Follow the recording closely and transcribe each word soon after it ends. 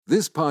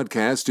This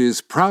podcast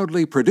is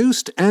proudly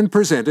produced and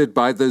presented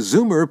by the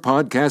Zoomer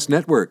Podcast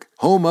Network,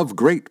 home of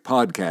great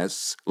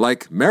podcasts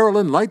like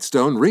Marilyn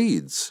Lightstone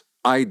Reads,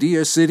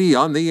 Idea City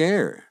on the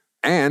Air,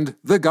 and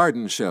The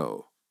Garden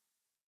Show.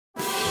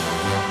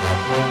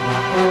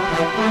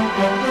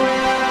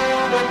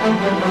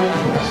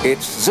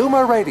 It's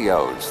Zoomer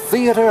Radio's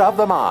Theater of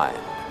the Mind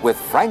with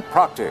Frank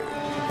Proctor.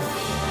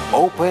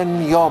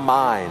 Open your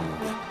mind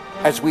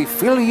as we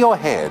fill your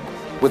head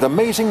with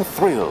amazing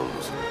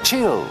thrills,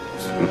 chills,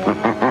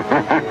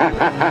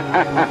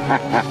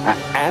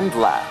 and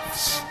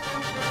laughs.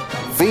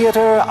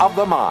 Theater of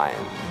the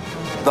Mind.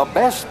 The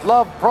best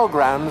love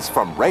programs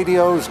from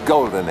radio's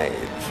golden age.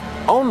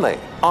 Only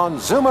on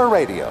Zoomer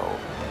Radio.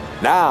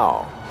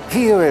 Now,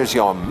 here is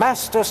your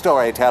master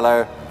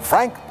storyteller,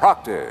 Frank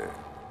Proctor.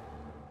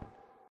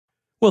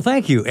 Well,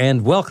 thank you,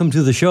 and welcome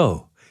to the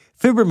show.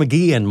 Fibber,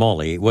 McGee, and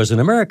Molly was an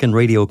American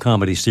radio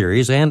comedy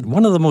series and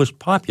one of the most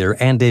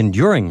popular and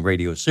enduring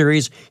radio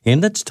series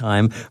in its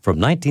time from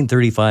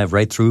 1935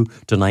 right through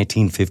to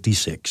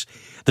 1956.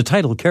 The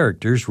title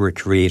characters were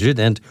created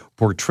and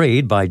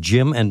portrayed by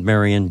Jim and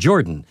Marion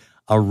Jordan,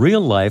 a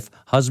real-life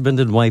husband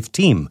and wife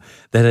team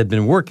that had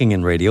been working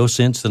in radio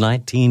since the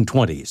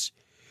 1920s.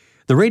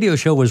 The radio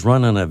show was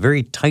run on a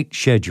very tight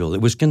schedule.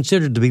 It was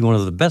considered to be one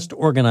of the best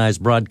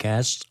organized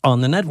broadcasts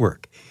on the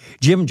network.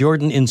 Jim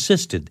Jordan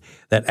insisted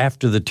that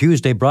after the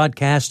Tuesday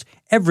broadcast,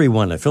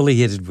 everyone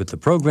affiliated with the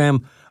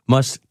program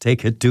must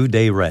take a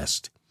 2-day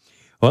rest.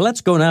 Well, let's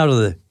go now to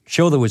the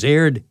show that was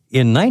aired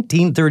in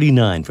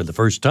 1939 for the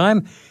first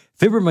time,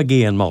 Fibber,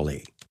 McGee, and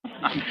Molly.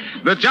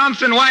 The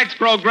Johnson Wax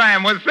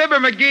Program with Fibber,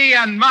 McGee,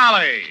 and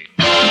Molly.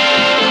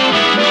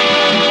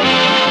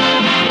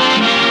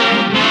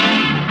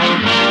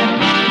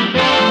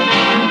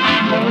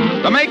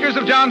 The makers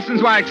of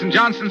Johnson's Wax and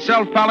Johnson's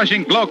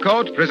Self-Polishing Glow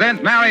Coat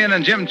present Marion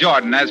and Jim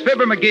Jordan as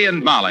Fibber, McGee,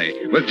 and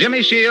Molly with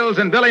Jimmy Shields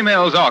and Billy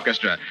Mills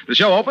Orchestra. The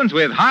show opens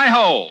with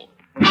Hi-Ho.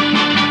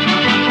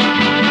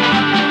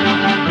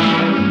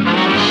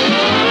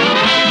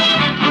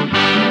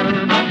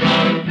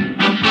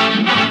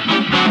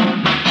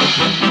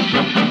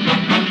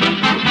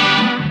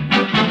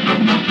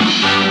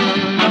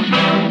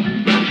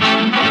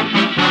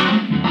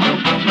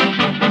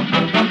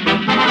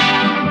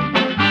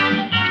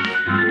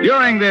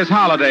 During this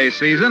holiday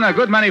season, a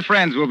good many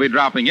friends will be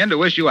dropping in to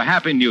wish you a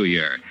Happy New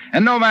Year.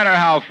 And no matter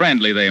how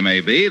friendly they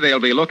may be, they'll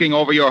be looking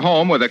over your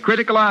home with a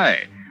critical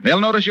eye. They'll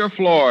notice your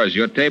floors,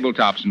 your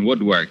tabletops and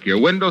woodwork, your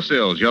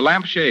windowsills, your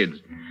lampshades.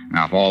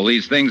 Now, if all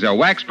these things are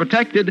wax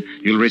protected,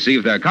 you'll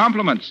receive their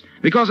compliments,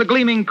 because a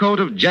gleaming coat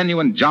of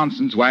genuine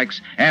Johnson's Wax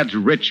adds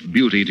rich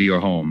beauty to your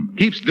home,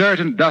 keeps dirt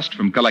and dust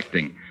from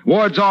collecting,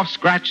 wards off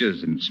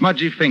scratches and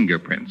smudgy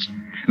fingerprints.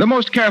 The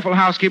most careful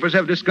housekeepers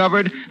have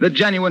discovered that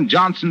genuine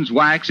Johnson's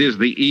Wax is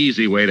the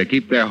easy way to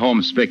keep their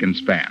home spick and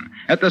span,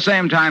 at the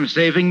same time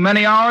saving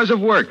many hours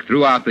of work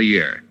throughout the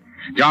year.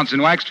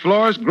 Johnson waxed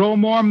floors grow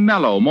more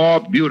mellow,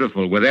 more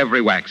beautiful with every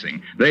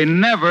waxing. They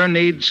never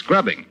need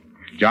scrubbing.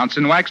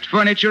 Johnson waxed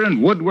furniture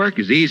and woodwork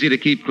is easy to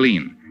keep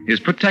clean, is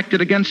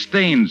protected against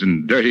stains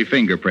and dirty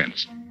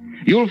fingerprints.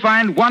 You'll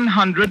find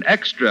 100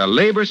 extra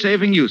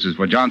labor-saving uses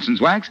for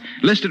Johnson's Wax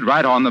listed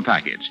right on the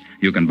package.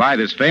 You can buy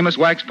this famous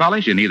wax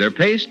polish in either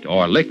paste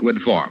or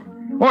liquid form.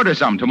 Order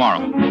some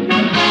tomorrow.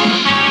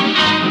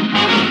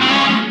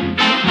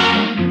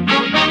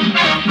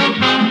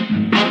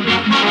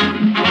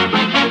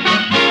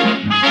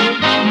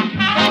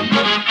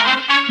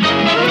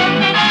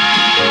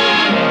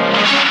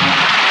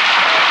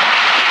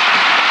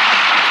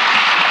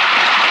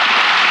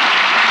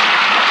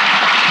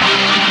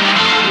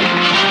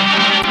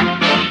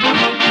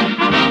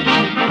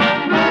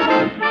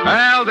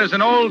 There's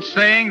an old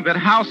saying that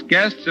house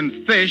guests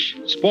and fish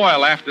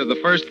spoil after the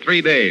first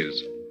 3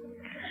 days.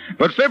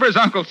 But Fibber's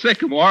Uncle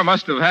Sycamore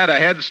must have had a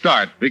head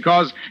start,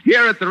 because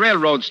here at the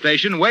railroad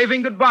station,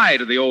 waving goodbye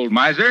to the old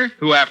miser,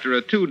 who after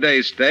a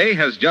 2-day stay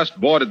has just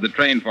boarded the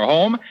train for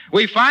home,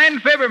 we find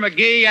Fibber,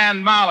 McGee,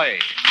 and Molly.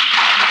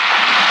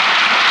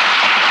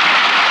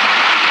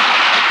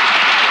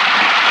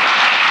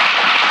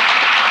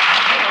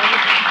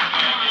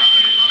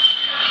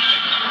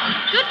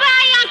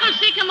 Goodbye, Uncle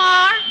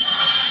Sycamore.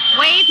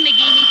 Wave, McGee.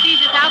 He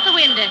sees us out the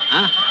window.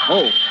 Huh?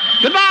 Oh.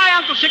 Goodbye,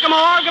 Uncle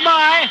Sycamore.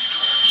 Goodbye.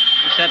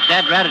 Wish that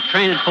dad-ratted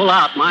train would pull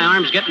out. My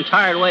arm's getting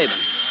tired waving.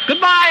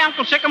 Goodbye,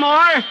 Uncle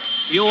Sycamore.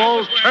 You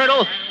old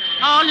turtle.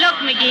 Oh, look,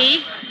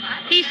 McGee.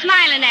 He's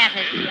smiling at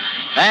us.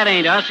 That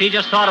ain't us. He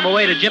just thought of a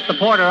way to gyp the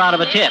porter out of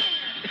a tip.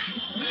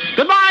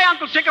 Goodbye,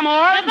 Uncle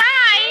Sycamore.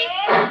 Goodbye.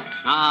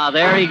 Ah,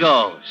 there he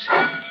goes.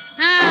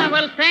 Ah,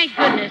 well, thank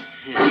goodness.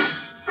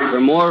 For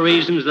more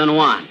reasons than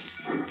one.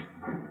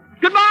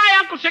 Goodbye,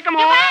 Uncle Sycamore.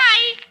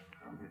 Goodbye.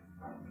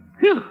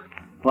 Phew.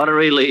 What a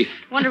relief.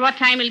 Wonder what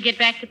time we'll get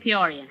back to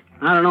Peoria.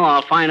 I don't know.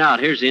 I'll find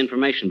out. Here's the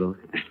information booth.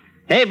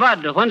 Hey,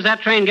 Bud, when's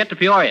that train get to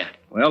Peoria?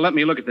 Well, let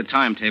me look at the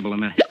timetable a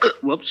minute.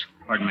 Whoops.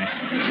 Pardon me.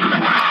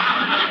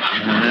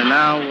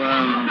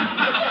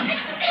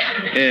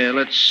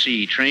 Let's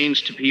see.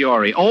 Trains to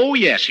Peoria. Oh,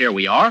 yes, here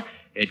we are.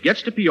 It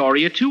gets to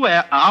Peoria 2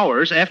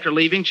 hours after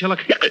leaving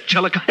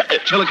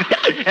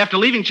after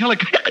leaving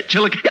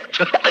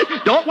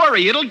Chillicothe. Don't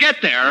worry, it'll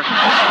get there.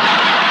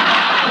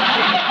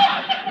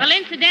 Well,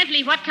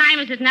 incidentally, what time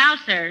is it now,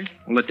 sir?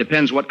 Well, it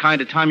depends what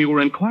kind of time you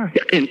were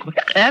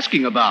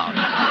asking about.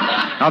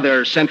 Now,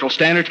 there's Central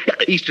Standard,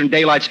 Eastern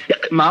Daylight,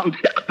 Mountain,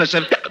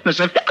 Pacific.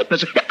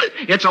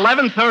 It's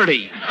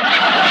 11:30.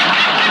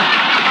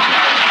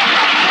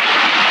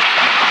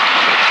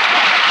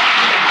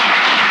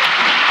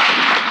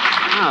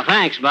 Oh,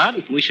 thanks,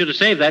 Bud. We should have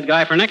saved that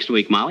guy for next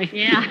week, Molly.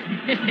 Yeah.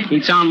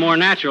 He'd sound more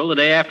natural the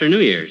day after New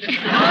Year's.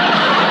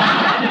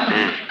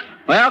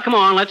 Well, come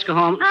on, let's go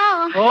home.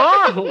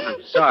 Oh,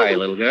 I'm sorry,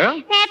 little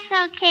girl.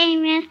 That's okay,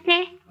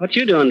 mister. What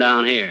you doing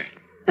down here?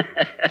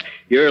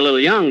 You're a little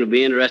young to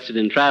be interested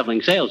in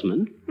traveling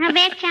salesmen. I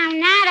bet you I'm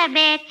not, I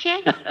bet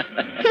you.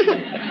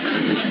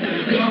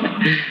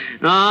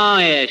 Oh,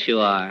 yes, you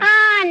are.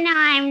 Oh, no,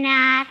 I'm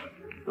not.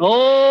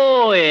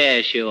 Oh,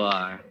 yes, you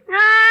are.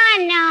 Oh,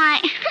 no.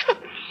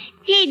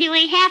 Gee, do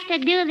we have to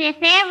do this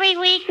every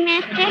week,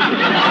 mister?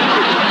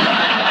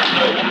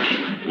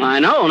 I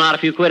know, not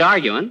if you quit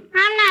arguing.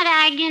 I'm not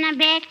arguing, I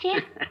bet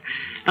you.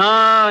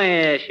 Oh,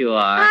 yes, you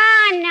are.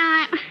 Oh,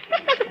 no.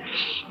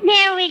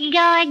 There we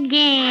go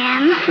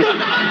again.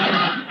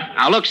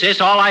 Now, look, sis,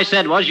 all I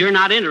said was you're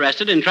not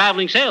interested in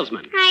traveling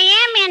salesmen. I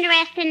am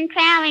interested in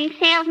traveling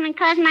salesman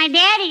because my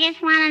daddy is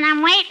one and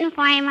I'm waiting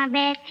for him, I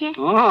bet you.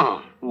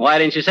 Oh, why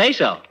didn't you say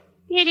so?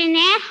 You didn't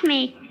ask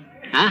me.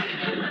 Huh?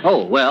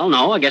 Oh, well,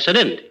 no, I guess I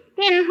didn't.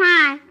 Didn't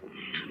what?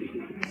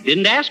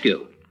 Didn't ask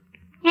you.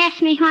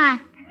 Ask me what?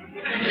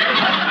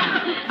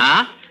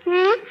 Huh?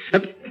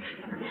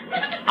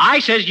 I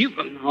says you...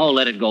 Oh,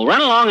 let it go.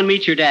 Run along and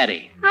meet your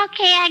daddy.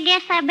 Okay, I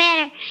guess I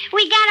better.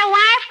 We got a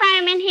wire from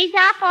him and he's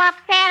awful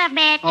upset, I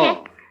bet you.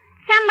 Oh.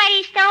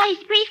 Somebody stole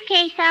his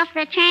briefcase off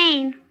the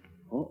train.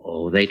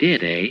 Oh, they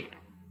did, eh?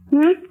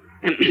 Hmm?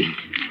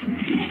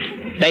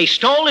 They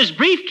stole his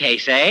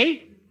briefcase, eh?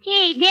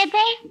 Gee, did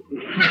they?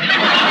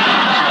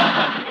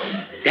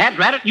 Dad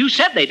Rabbit, you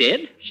said they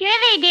did. Sure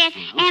they did.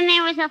 And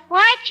there was a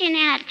fortune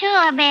in it, too,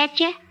 I bet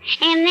you.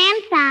 And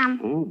then some.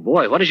 Oh,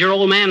 boy, what does your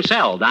old man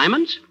sell?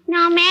 Diamonds?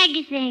 No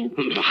magazine.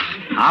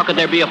 How could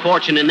there be a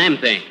fortune in them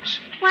things?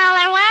 Well,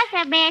 there was,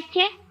 I bet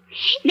you.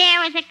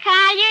 There was a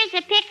Collier's,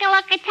 a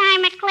pick-a-look, a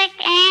time, a click,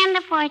 and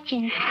a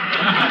fortune.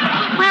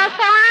 Well,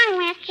 so long,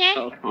 mister.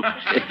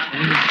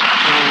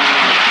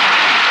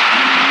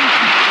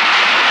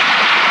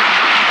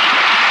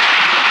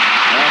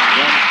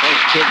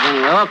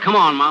 Oh, come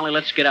on, Molly.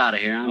 Let's get out of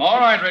here. All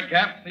right,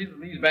 Redcap.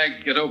 These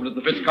bags get over to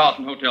the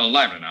Ritz-Carlton Hotel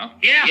library now.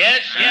 Yeah.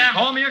 Yes, yeah.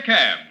 Call me a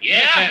cab.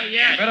 Yeah.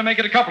 You better make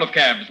it a couple of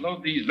cabs.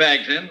 Load these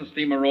bags in, the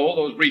steamer roll,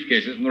 those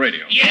briefcases, and the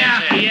radio. Yeah.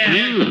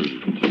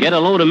 Get a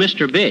load of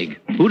Mr. Big.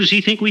 Who does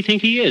he think we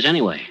think he is,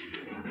 anyway?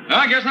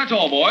 I guess that's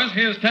all, boys.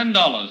 Here's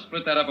 $10.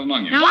 Split that up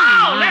among you.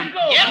 Wow, let's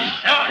go. Yes.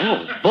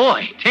 Oh,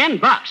 boy, $10.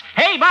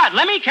 Hey, Bud,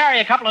 let me carry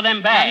a couple of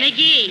them bags.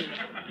 McGee,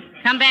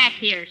 come back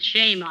here.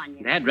 Shame on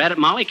you. Dad, Rat it,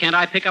 Molly, can't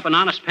I pick up an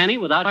honest penny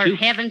without For you?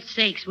 heaven's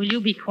sakes, will you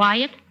be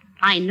quiet?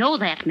 I know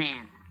that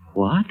man.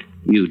 What?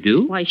 You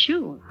do? Why,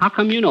 sure. How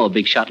come you know a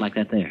big shot like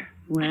that there?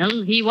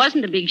 Well, he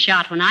wasn't a big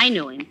shot when I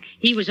knew him.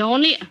 He was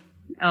only...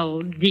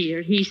 Oh,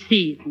 dear, he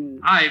sees me.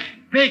 I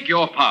beg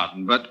your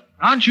pardon, but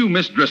aren't you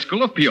Miss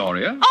Driscoll of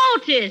Peoria?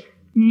 Otis!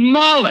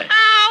 Molly!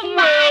 Oh,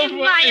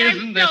 my,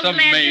 Isn't I'm this so glad to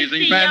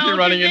amazing? see Fancy you,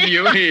 running Otis. into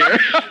you here.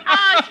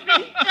 Oh, it's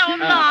been so long.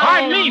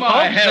 Pardon me, my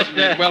folks, heavens.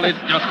 but, Well, it's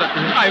just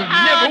I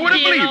never would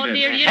have believed it.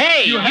 Dear,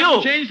 Hey, You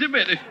haven't changed a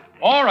bit.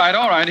 All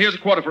right. Here's a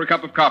quarter for a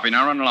cup of coffee.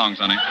 Now run along,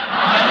 Sonny.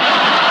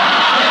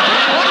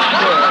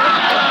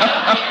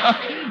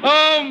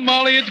 Oh,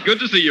 Molly, it's good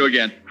to see you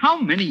again. How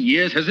many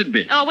years has it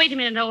been? Oh, wait a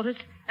minute, Otis.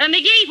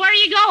 McGee, where are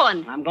you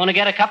going? I'm going to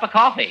get a cup of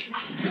coffee.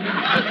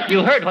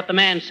 You heard what the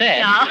man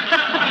said.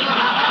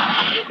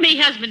 Me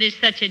husband is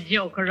such a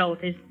joker,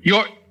 Otis.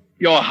 Your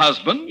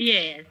husband?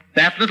 Yes.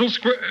 That little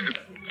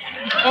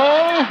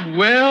Oh,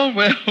 well.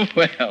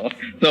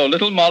 So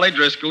little Molly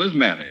Driscoll is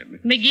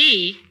married.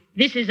 McGee,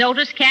 this is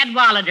Otis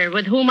Cadwallader,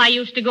 with whom I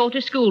used to go to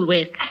school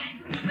with.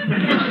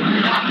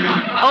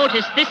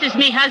 Otis, this is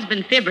me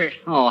husband, Fibber.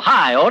 Oh,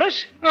 hi,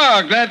 Otis.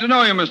 Oh, glad to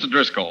know you, Mr.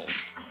 Driscoll.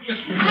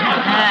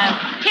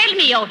 Tell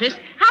me, Otis,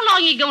 how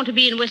long are you going to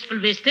be in Wistful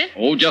Vista?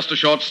 Oh, just a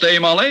short stay,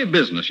 Molly.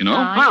 Business, you know.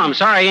 Well, I'm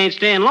sorry you ain't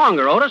staying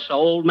longer, Otis.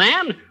 Old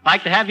man,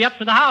 like to have you up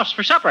to the house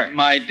for supper.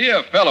 My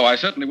dear fellow, I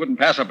certainly wouldn't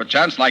pass up a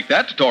chance like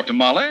that to talk to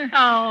Molly.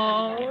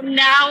 Oh,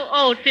 now,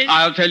 Otis.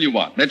 I'll tell you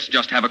what. Let's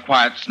just have a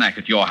quiet snack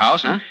at your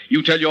house. And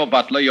you tell your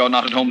butler you're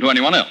not at home to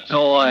anyone else.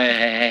 Oh,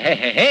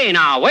 hey,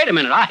 now, wait a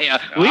minute.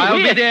 I'll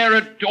be there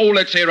at,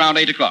 let's say around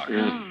 8 o'clock.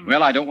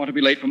 Well, I don't want to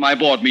be late for my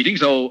board meeting,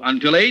 so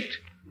until 8,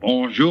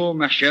 bonjour,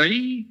 ma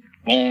chérie.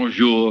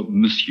 Bonjour,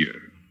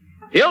 monsieur.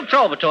 Il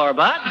Trovatore,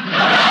 Bud.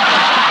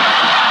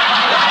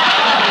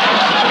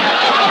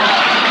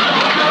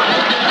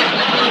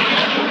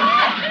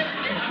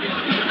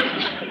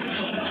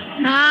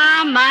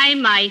 Ah, my,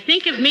 my.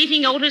 Think of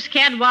meeting Otis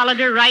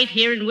Cadwallader right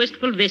here in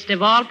Wistful Vista,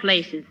 of all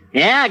places.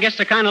 Yeah, I guess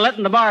they're kind of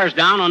letting the bars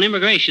down on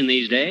immigration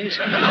these days.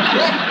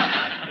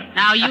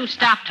 Now, you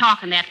stop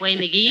talking that way,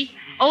 McGee.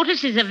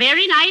 Otis is a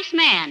very nice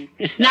man.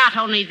 Not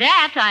only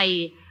that,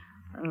 I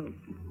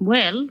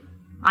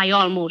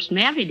almost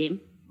married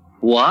him.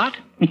 What?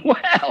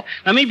 Well,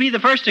 let me be the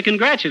first to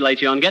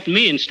congratulate you on getting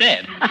me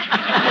instead.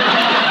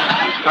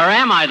 Or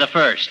am I the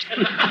first?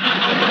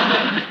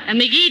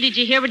 McGee, did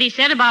you hear what he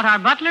said about our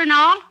butler and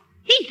all?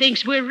 He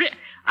thinks we're...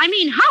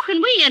 how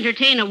can we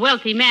entertain a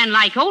wealthy man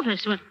like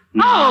Otis when...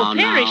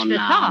 perish the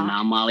thought.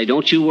 Now, Molly,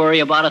 don't you worry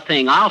about a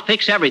thing. I'll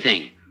fix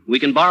everything. We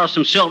can borrow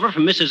some silver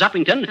from Mrs.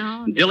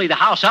 Uppington, dilly the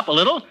house up a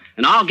little,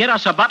 and I'll get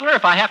us a butler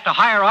if I have to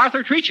hire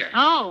Arthur Treacher.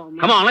 Oh,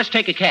 Come on, let's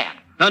take a cab.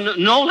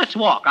 No, let's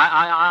walk.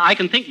 I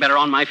can think better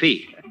on my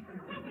feet.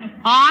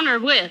 On or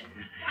with?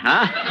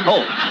 Huh?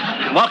 Oh.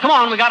 Well, come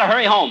on, we got to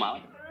hurry home,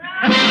 Molly.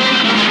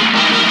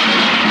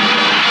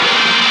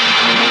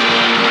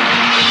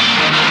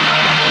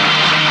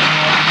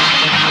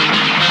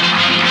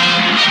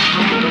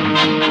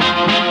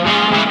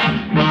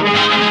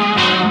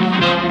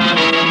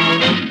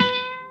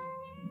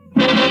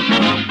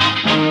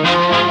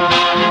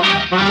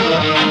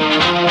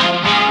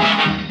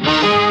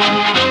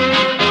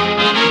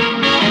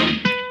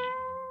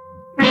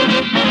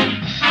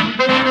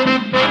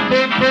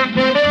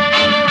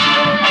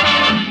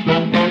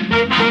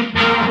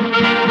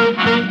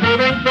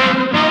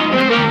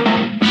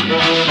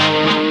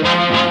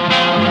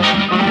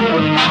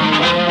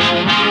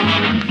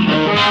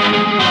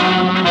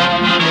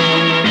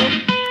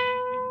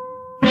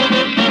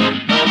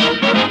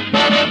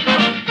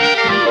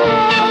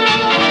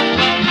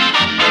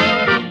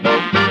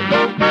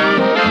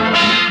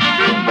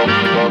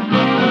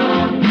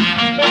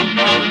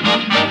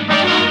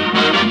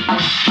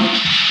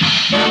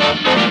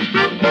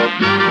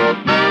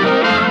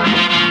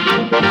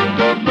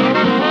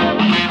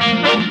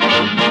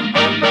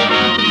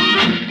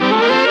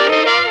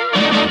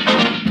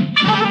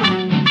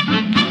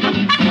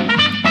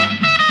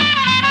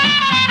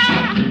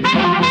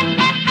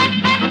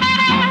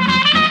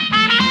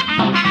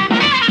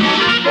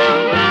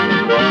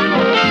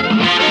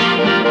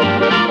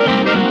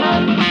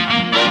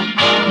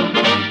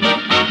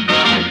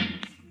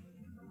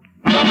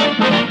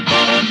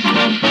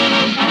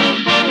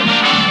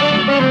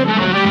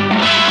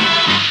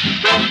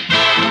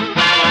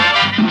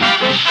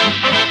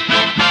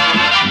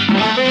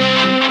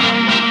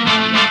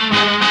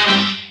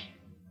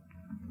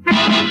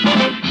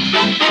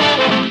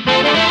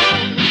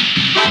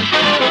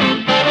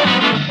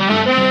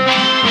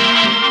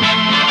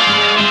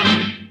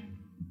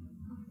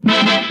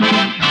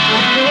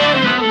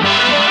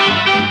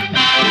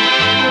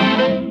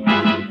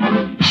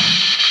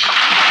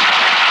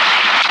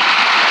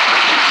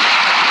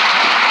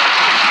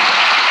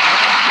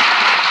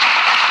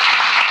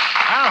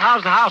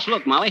 How's the house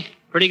look, Molly?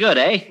 Pretty good,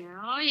 eh?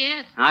 Oh,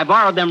 yes. I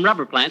borrowed them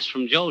rubber plants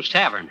from Joe's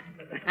Tavern.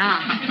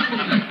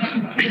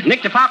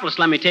 Nick DePopoulos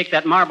let me take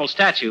that marble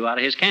statue out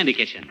of his candy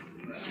kitchen.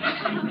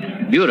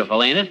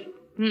 Beautiful, ain't it?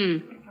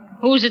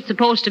 Who's it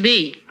supposed to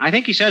be? I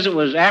think he says it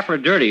was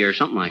Aphrodite or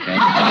something like that.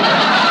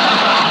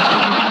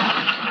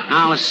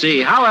 Now, let's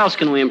see. How else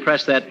can we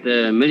impress that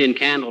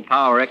million-candle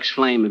power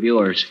X-flame of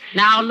yours?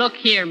 Now, look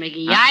here,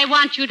 McGee. I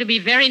want you to be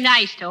very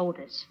nice to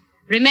Otis.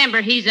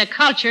 Remember, he's a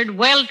cultured,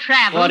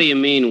 well-traveled... What do you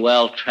mean,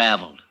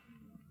 well-traveled?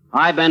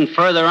 I've been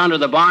further under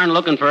the barn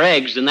looking for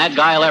eggs than that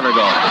guy'll ever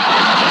go.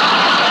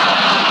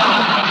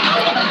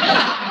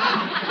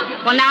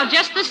 Well, now,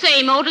 just the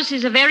same, Otis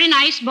is a very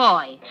nice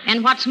boy.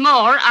 And what's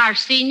more, our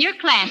senior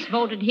class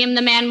voted him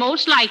the man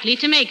most likely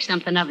to make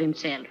something of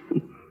himself.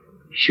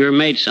 Sure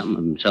made something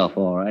of himself,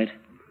 all right.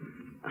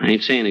 I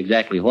ain't saying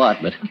exactly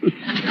what, but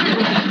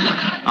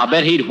I'll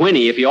bet he'd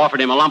whinny if you offered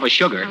him a lump of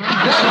sugar.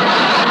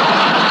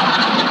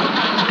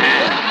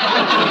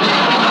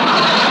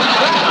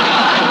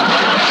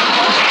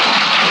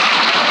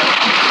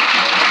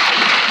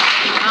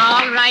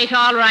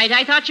 All right.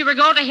 I thought you were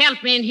going to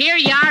help me, and here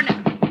you are.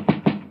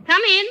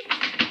 Come in.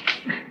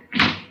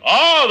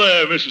 Oh,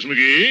 there, Mrs.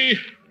 McGee.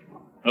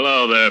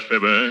 Hello there,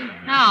 Fibber.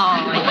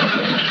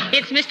 Oh,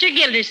 it's Mr.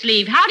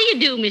 Gildersleeve. How do you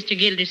do, Mr.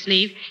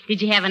 Gildersleeve?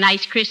 Did you have a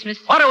nice Christmas?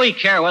 What do we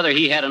care whether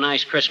he had a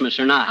nice Christmas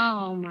or not?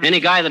 Oh, my. Any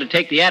guy that'd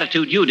take the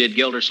attitude you did,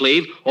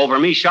 Gildersleeve, over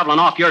me shoveling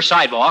off your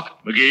sidewalk.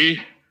 McGee,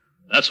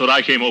 that's what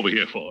I came over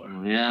here for.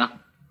 Oh, yeah?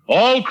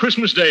 All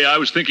Christmas Day, I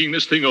was thinking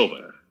this thing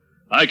over.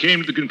 I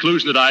came to the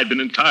conclusion that I'd been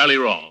entirely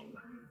wrong.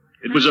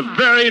 It was a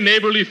very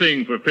neighborly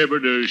thing for Fibber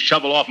to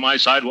shovel off my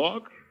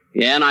sidewalk.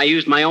 Yeah, and I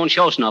used my own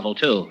show snovel,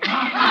 too.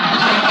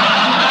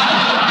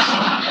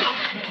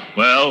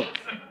 Well,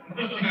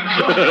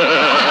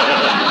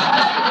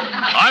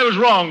 I was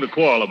wrong to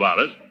quarrel about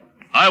it.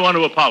 I want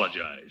to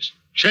apologize.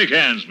 Shake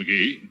hands,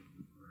 McGee.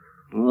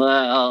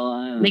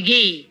 Well,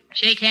 McGee,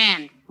 shake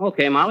hands.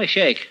 Okay, Molly,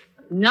 shake.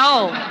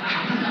 No,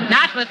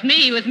 not with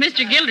me, with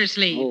Mr.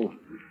 Gildersleeve. Oh.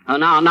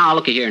 Now,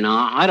 looky here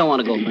now. I don't want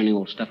to go for any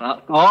old stuff.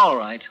 All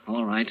right.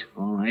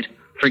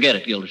 Forget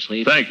it,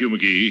 Gildersleeve. Thank you,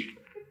 McGee.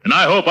 and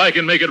I hope I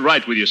can make it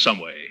right with you some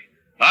way.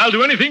 I'll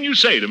do anything you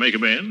say to make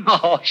amends.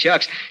 Oh,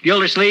 shucks.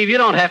 Gildersleeve, you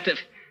don't have to...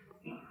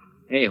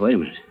 Hey, wait a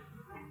minute.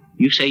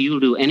 You say you'll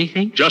do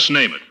anything? Just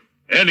name it.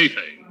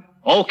 Anything.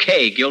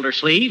 Okay,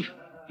 Gildersleeve.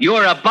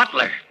 You're a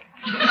butler.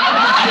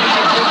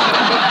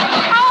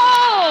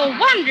 Oh,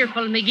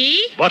 wonderful,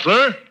 McGee.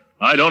 Butler?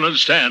 I don't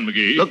understand,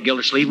 McGee. Look,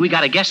 Gildersleeve, we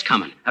got a guest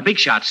coming. A big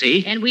shot,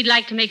 see? And we'd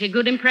like to make a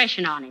good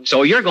impression on him.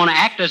 So you're going to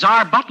act as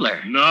our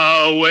butler.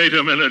 Now, wait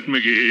a minute,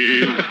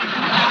 McGee.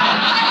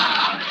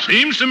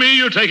 Seems to me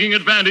you're taking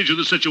advantage of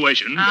the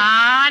situation.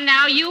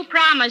 Now you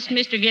promised,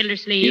 Mr.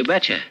 Gildersleeve. You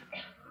betcha.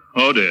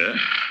 Oh, dear.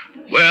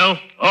 Well,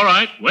 all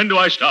right. When do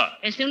I start?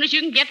 As soon as you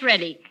can get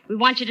ready. We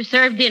want you to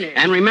serve dinner.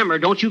 And remember,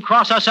 don't you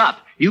cross us up.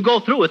 You go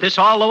through with this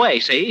all the way,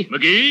 see?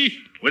 McGee,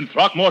 when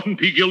Throckmorton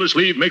P.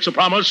 Gildersleeve makes a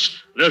promise,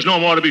 there's no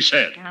more to be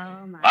said.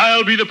 Oh, my.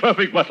 I'll be the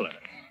perfect butler.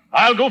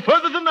 I'll go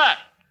further than that.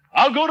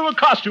 I'll go to a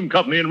costume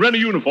company and rent a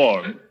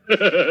uniform.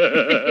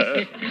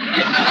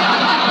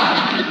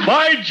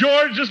 By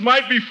George, this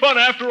might be fun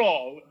after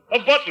all. A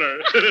butler.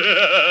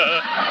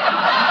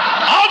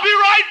 I'll be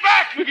right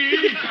back,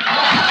 McGee.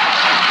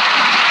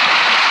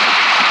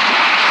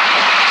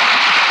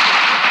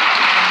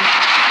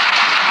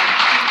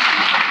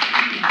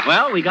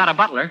 Well, we got a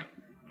butler.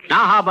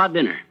 Now, how about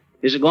dinner?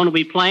 Is it going to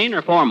be plain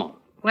or formal?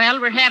 Well,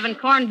 we're having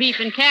corned beef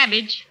and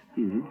cabbage.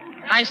 Mm-hmm.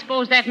 I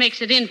suppose that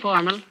makes it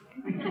informal.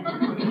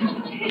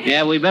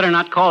 Yeah, we better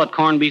not call it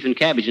corned beef and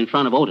cabbage in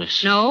front of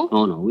Otis. No?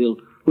 Oh, no.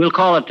 We'll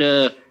call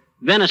it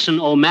venison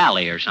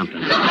O'Malley or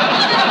something.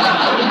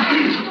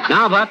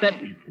 Now, about that,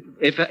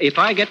 if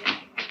I get...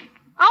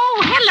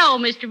 Oh, hello,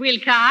 Mr.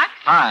 Wilcox.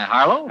 Hi,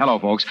 Harlow. Hello,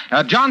 folks.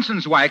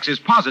 Johnson's Wax is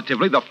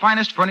positively the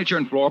finest furniture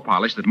and floor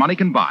polish that money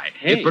can buy.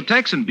 Hey. It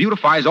protects and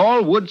beautifies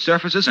all wood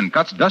surfaces and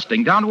cuts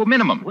dusting down to a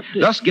minimum,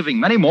 thus giving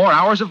many more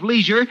hours of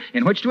leisure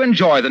in which to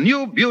enjoy the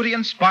new beauty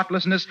and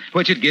spotlessness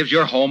which it gives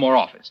your home or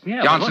office.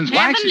 Yeah, Johnson's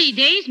Wax Heavenly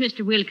days,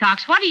 Mr.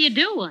 Wilcox. What are you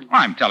doing?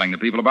 I'm telling the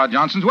people about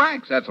Johnson's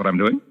Wax. That's what I'm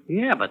doing.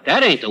 Yeah, but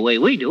that ain't the way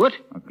we do it.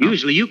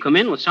 Usually you come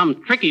in with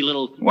some tricky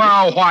little...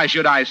 Well, why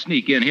should I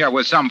sneak in here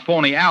with some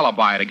phony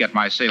alibi to get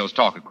my sales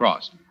talk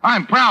across?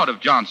 I'm proud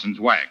of Johnson's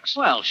Wax.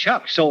 Well,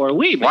 shucks, so are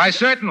we, but... Why,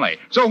 certainly.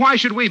 So why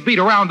should we beat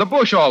around the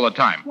bush all the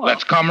time? Well-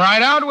 Let's come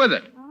right out with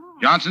it.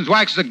 Johnson's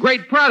Wax is a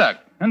great product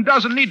and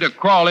doesn't need to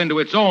crawl into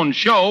its own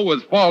show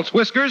with false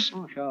whiskers.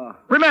 Oh, sure.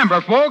 Remember,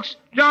 folks,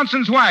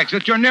 Johnson's Wax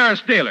at your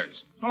nearest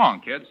dealers. So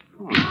long, kids.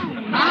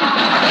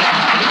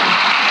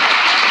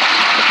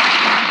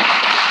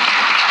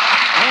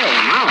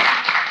 Hey, now,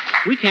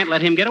 we can't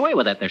let him get away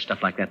with that there stuff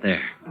like that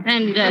there.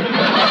 And,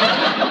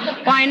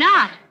 why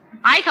not?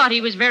 I thought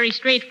he was very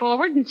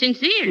straightforward and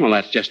sincere. Well,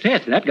 that's just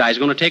it. That guy's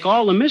going to take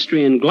all the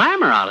mystery and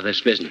glamour out of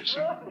this business.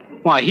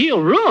 Why,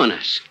 he'll ruin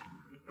us.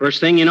 First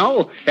thing you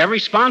know, every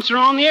sponsor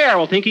on the air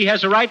will think he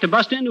has a right to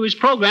bust into his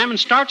program and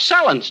start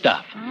selling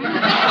stuff.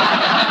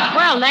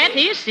 Well, that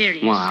is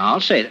serious. Well, I'll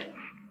say that.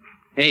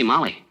 Hey,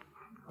 Molly,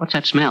 what's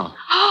that smell?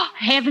 Oh,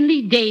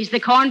 heavenly days, the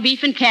corned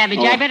beef and cabbage.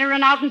 Oh. I better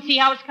run out and see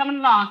how it's coming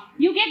along.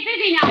 You get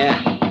busy now.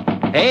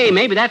 Yeah. Hey,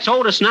 maybe that's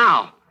Otis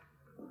now.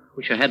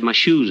 Wish I had my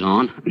shoes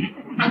on.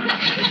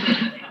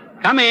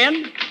 Come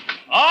in.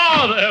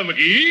 Oh, there,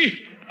 McGee.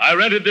 I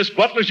rented this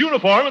butler's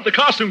uniform at the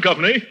costume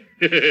company.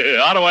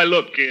 How do I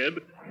look, kid?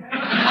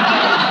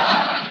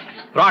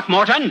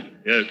 Throckmorton?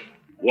 Yes.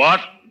 What?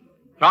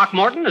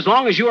 Throckmorton, as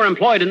long as you are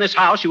employed in this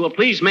house, you will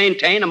please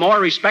maintain a more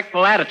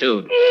respectful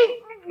attitude.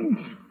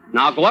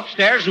 Now go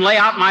upstairs and lay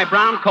out my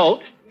brown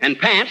coat and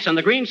pants and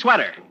the green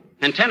sweater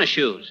and tennis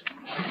shoes.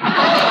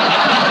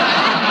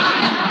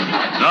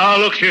 Now,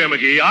 look here,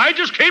 McGee. I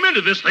just came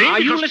into this thing Now,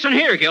 you because... listen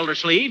here,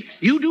 Gildersleeve.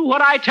 You do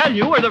what I tell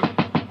you or the...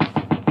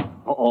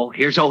 Uh-oh,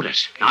 here's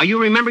Otis. Now, you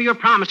remember your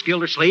promise,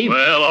 Gildersleeve.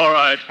 Well, all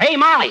right. Hey,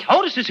 Molly,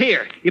 Otis is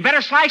here. You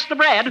better slice the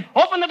bread.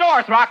 Open the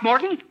door,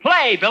 Throckmorton.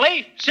 Play,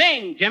 Billy.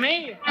 Sing,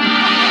 Jimmy.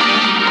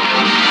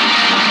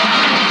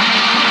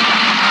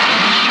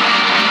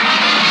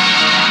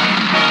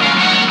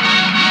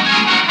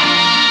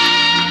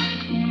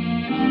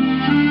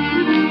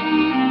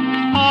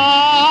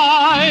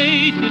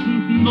 I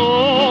didn't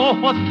know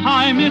what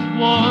time it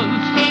was.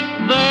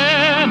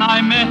 Then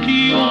I met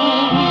you.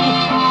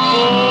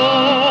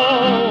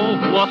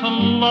 Oh, what a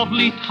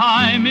lovely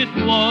time it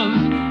was.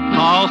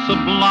 How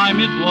sublime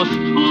it was, too.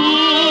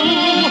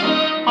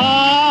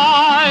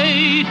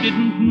 I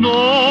didn't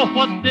know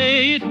what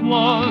day it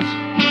was.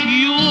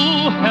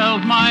 You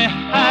held my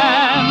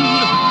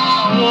hand.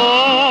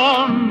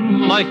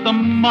 Warm like the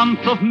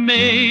month of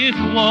May it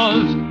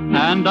was.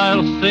 And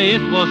I'll say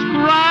it was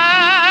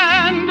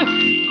grand.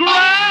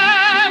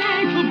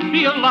 Grand to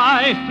be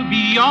alive, to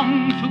be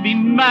young, to be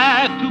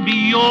mad, to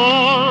be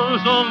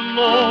yours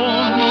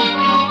alone.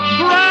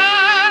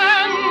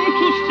 Grand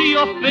to see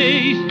your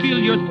face, feel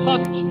your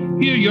touch,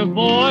 hear your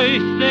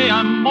voice, say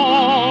I'm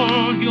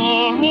all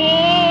your own.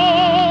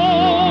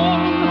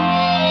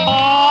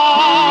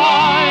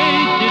 I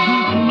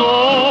didn't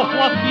know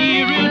what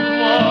year it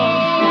was.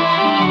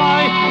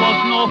 Life was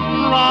no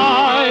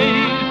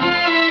prize.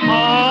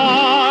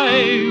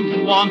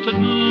 I wanted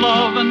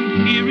love,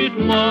 and here it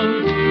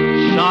was,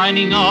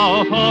 shining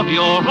out of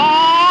your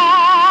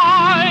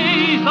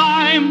eyes.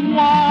 I'm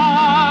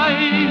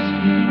wise,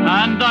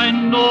 and I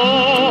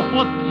know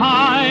what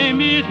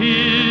time it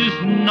is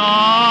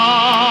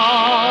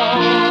now.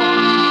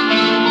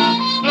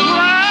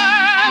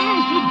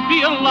 Grand to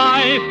be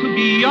alive, to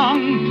be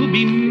young, to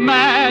be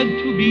mad,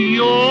 to be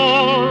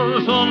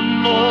yours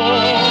alone.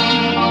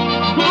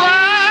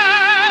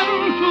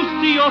 Grand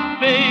to see your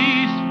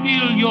face,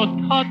 feel your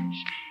touch,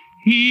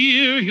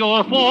 hear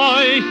your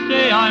voice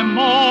say I'm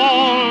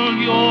all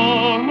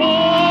your own.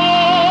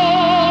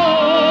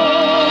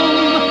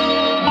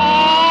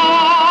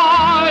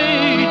 I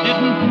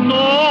didn't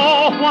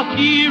know what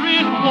year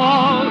it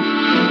was.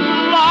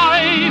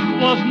 Life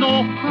was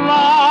no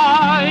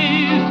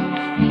prize.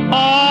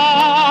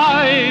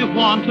 I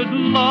wanted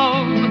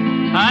love,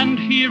 and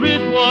here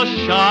it was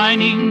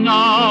shining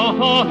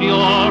out of your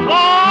eyes.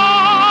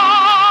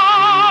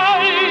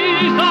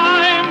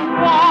 I'm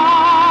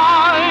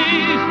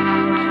wise,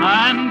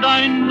 and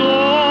I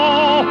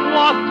know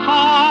what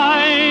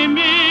time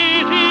it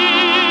is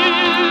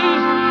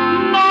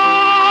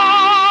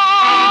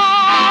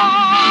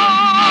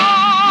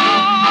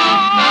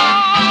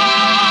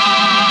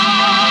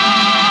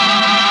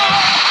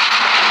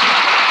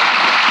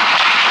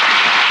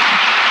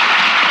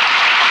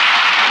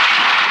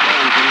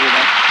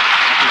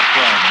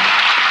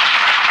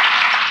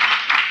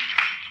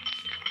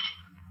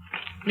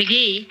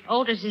McGee,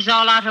 Otis is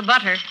all out of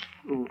butter.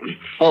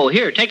 Oh,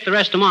 here, take the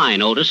rest of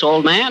mine, Otis,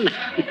 old man.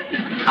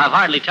 I've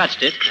hardly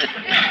touched it.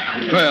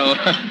 Well,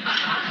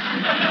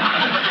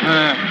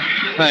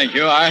 thank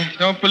you. I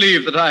don't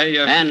believe that I...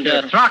 And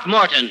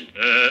Throckmorton.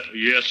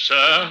 Yes,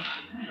 sir?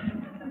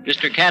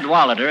 Mr.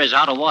 Cadwallader is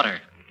out of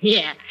water.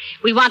 Yeah,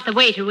 we want the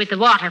waiter with the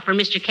water for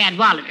Mr.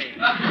 Cadwallader.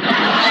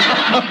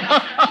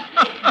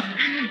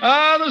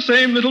 The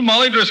same little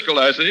Molly Driscoll,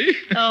 I see.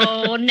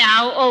 Oh,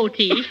 now,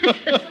 Otis.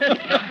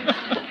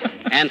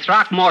 And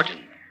Throckmorton,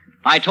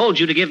 I told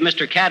you to give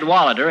Mr.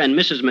 Cadwallader and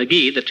Mrs.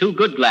 McGee the 2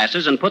 good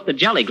glasses and put the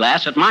jelly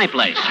glass at my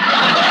place.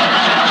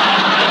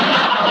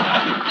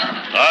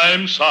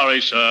 I'm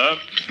sorry, sir.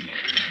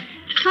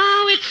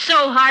 Oh, it's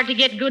so hard to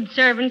get good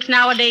servants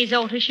nowadays,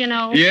 Otis, you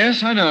know.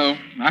 Yes, I know.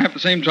 I have the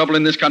same trouble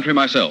in this country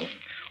myself.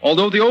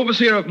 Although the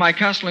overseer of my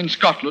castle in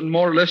Scotland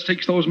more or less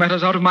takes those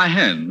matters out of my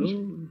hands.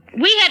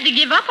 We had to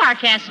give up our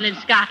castle in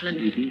Scotland.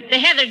 Mm-hmm. The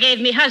heather gave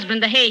me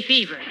husband the hay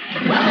fever.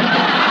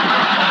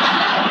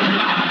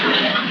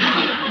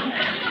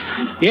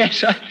 Yes,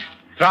 sir.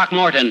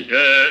 Throckmorton.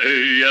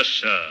 Yes,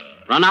 sir.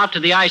 Run out to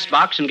the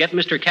icebox and get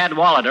Mr.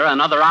 Cadwallader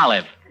another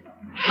olive.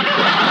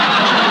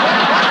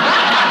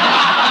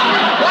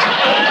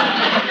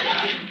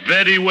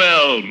 Very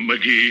well,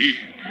 McGee.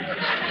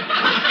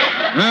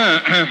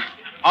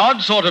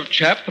 Odd sort of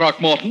chap,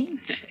 Throckmorton.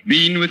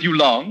 Been with you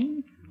long?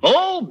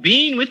 Oh,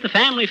 been with the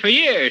family for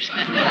years.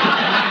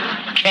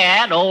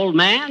 Cad, old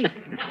man.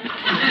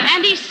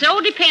 And he's so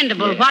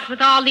dependable, what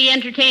with all the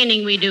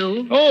entertaining we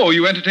do. Oh,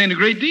 you entertain a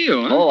great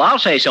deal, huh? Oh, I'll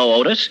say so,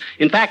 Otis.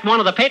 In fact, one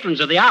of the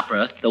patrons of the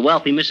opera, the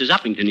wealthy Mrs.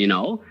 Uppington, you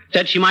know,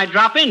 said she might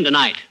drop in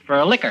tonight for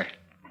a liquor.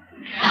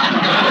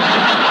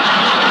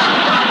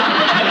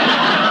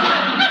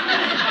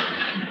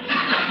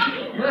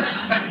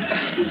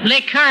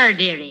 Liquor,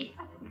 dearie.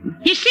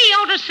 You see,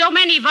 Otis, so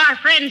many of our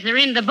friends are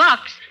in the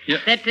box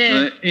that...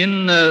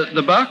 in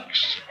the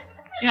box?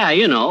 Yeah,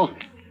 you know.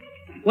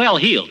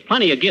 Well-heeled.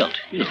 Plenty of guilt,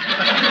 you know.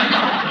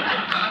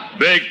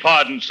 Beg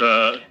pardon,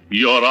 sir.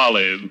 Your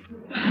olive.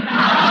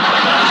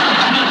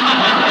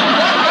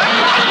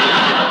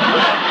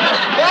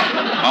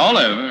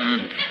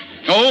 Olive?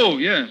 Oh,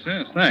 yes,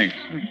 thanks.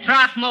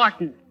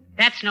 Throckmorton.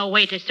 That's no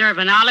way to serve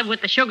an olive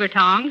with the sugar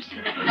tongs.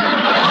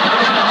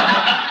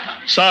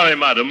 Sorry,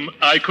 madam.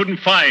 I couldn't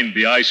find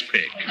the ice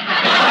pick.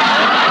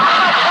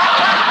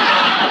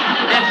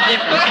 That's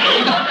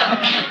different.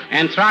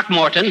 And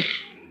Throckmorton,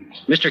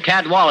 Mr.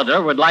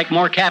 Cadwallader would like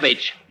more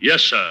cabbage.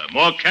 Yes, sir.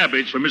 More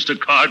cabbage for Mr.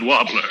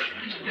 Cardwobbler.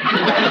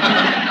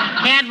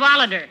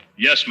 Cadwallader.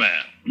 Yes,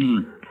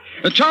 ma'am.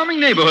 A charming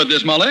neighborhood,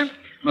 this, Molly.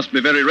 Must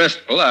be very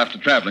restful after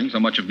traveling so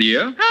much of the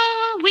year.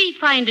 Oh, we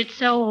find it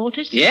so,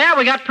 Otis. Yeah,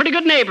 we got pretty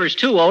good neighbors,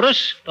 too,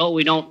 Otis. Though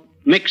we don't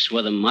mix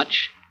with them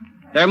much.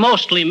 They're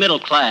mostly middle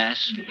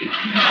class.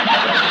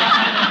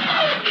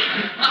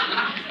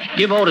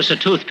 Give Otis a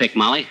toothpick,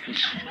 Molly.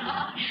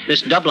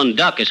 This Dublin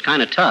duck is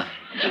kind of tough.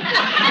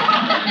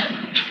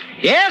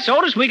 Yes,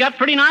 Otis, we got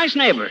pretty nice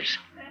neighbors.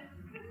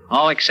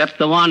 Oh, except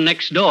the one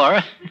next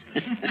door.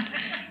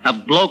 A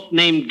bloke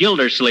named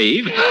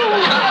Gildersleeve.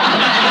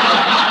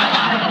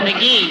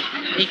 McGee,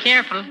 be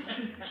careful.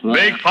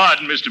 Beg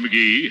pardon, Mr.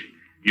 McGee.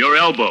 Your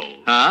elbow.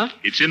 Huh?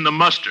 It's in the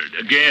mustard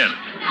again.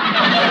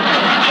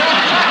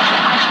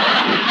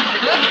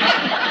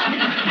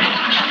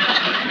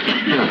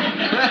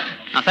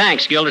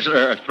 Thanks,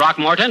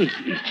 Throckmorton.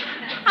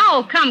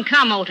 Oh,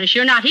 come, Otis.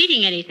 You're not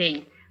eating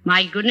anything.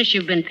 My goodness,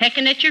 you've been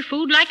pecking at your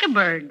food like a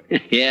bird.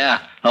 Yeah,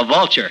 a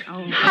vulture.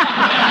 Oh.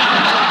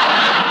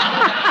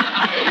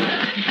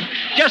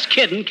 Just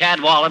kidding,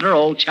 Cadwallader,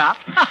 old chap.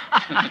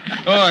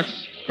 Oh,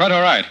 it's Quite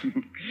all right.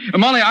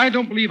 Molly, I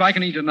don't believe I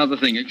can eat another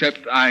thing,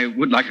 except I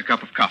would like a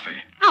cup of coffee.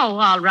 Oh,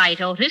 all right,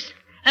 Otis.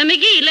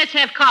 McGee, let's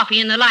have coffee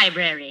in the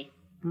library.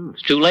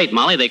 It's too late,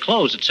 Molly. They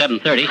close at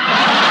 7:30.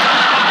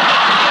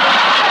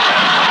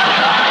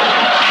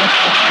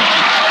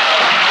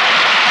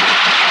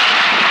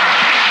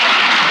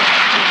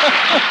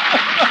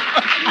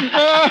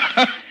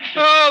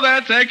 Oh,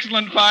 that's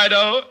excellent,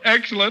 Fido.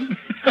 Excellent.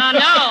 Oh,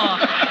 no.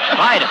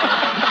 Fido.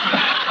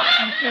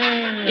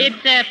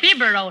 It's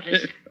Fibber,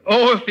 Otis.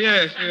 Oh,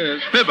 yes.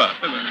 Fibber.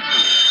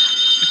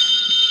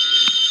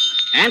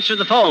 Answer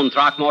the phone,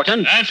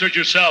 Throckmorton. Answer it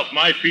yourself.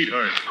 My feet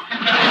hurt.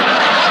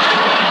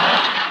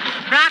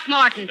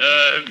 Throckmorton.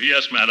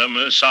 Yes,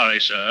 madam. Sorry,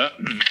 sir.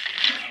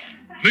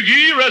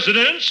 McGee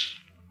residence?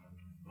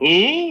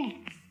 Who?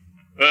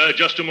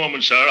 Just a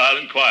moment, sir. I'll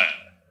inquire.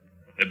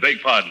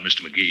 Beg pardon,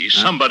 Mr. McGee.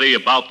 Somebody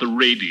about the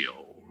radio.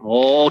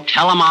 Oh,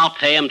 tell him I'll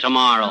pay him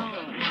tomorrow.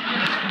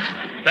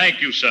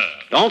 Thank you, sir.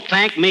 Don't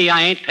thank me.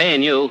 I ain't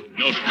paying you.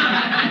 No, sir.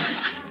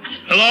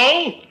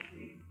 Hello?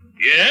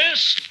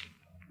 Yes?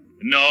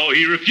 No,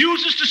 he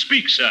refuses to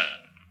speak, sir.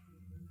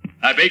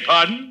 I beg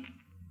pardon?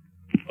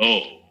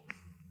 Oh.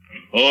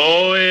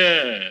 Oh,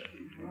 yeah.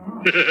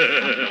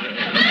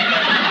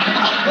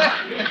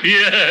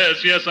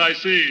 Yes, I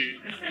see.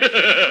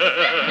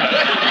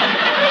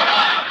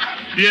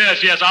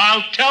 Yes,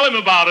 I'll tell him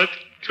about it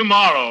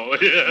tomorrow.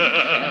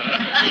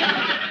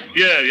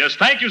 Yes,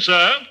 thank you,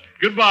 sir.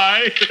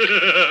 Goodbye.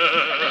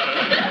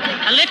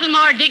 A little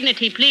more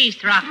dignity, please,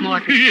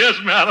 Throckmorton. Yes,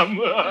 madam.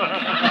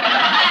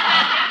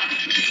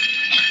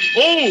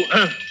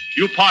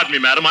 You pardon me,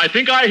 madam. I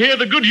think I hear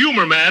the good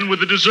humor man with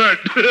the dessert.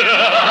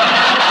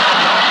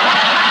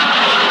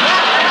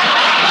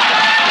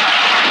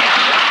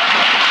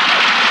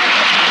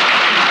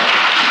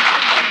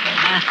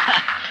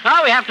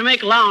 Well, we have to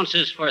make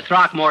allowances for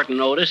Throckmorton,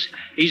 Otis.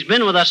 He's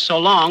been with us so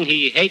long,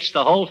 he hates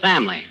the whole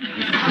family.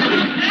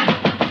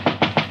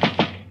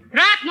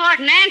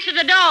 Throckmorton, answer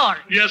the door.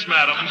 Yes,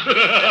 madam.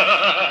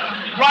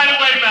 Right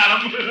away,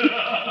 madam.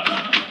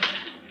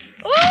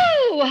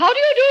 Oh, how do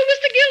you do,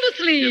 Mr.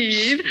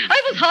 Gildersleeve?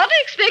 I was hardly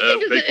expecting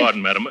to Beg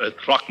pardon, madam.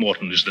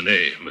 Throckmorton is the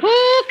name.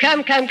 Oh,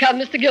 come,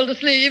 Mr.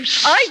 Gildersleeve.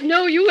 I'd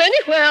know you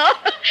anywhere,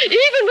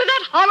 even with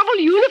that horrible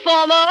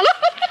uniform on.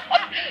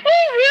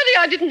 Oh, really,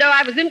 I didn't know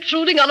I was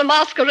intruding on a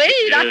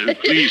masquerade.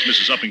 Please,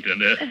 Mrs.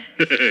 Uppington.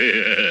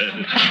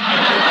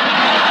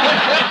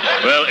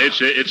 Well,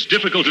 it's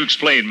difficult to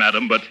explain,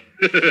 madam, but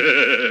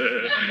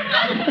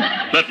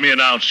let me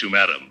announce you,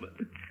 madam.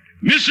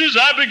 Mrs.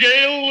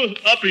 Abigail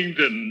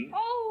Uppington.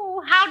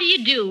 Oh, how do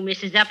you do,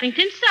 Mrs.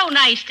 Uppington? So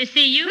nice to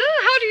see you.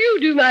 How do you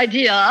do, my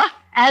dear?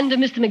 And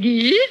Mr.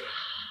 McGee?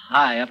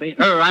 Hi, Uppy.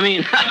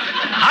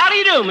 How do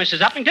you do, Mrs.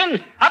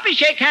 Uppington? Uppy,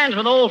 shake hands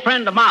with old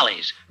friend of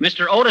Molly's,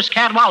 Mr. Otis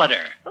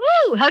Cadwallader.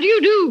 Oh, how do you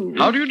do?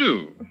 How do you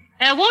do?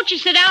 Won't you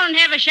sit down and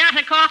have a shot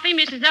of coffee,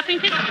 Mrs.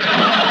 Uppington?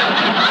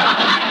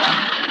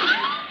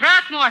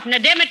 Throckmorton, a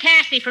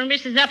demitasse for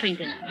Mrs.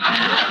 Uppington.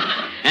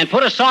 And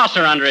put a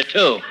saucer under it,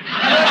 too.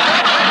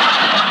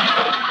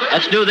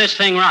 Let's do this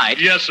thing right.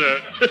 Yes,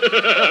 sir.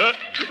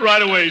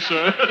 Right away,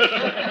 sir.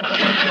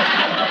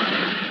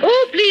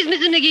 Oh, please,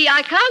 Mrs. McGee,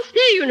 I can't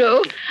stay, you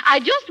know. I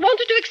just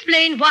wanted to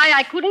explain why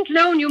I couldn't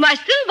loan you my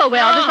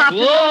silverware this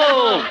afternoon.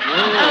 Whoa.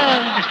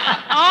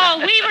 Oh,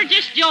 we were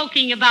just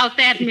joking about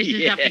that,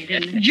 Mrs.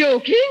 Uppington.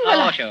 Joking?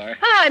 Well, sure.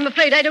 I'm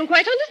afraid I don't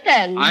quite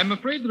understand. I'm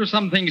afraid there are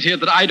some things here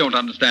that I don't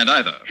understand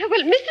either.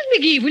 Well, Mrs.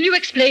 McGee, will you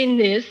explain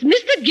this?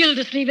 Mr.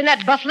 Gildersleeve in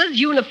that butler's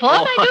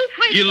uniform? I don't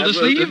quite...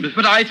 Gildersleeve?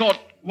 But I thought...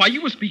 Why,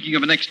 you were speaking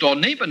of a next-door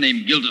neighbor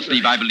named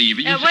Gildersleeve, I believe.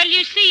 Well,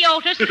 you see,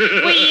 Otis,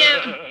 we,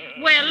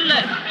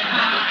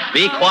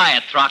 Be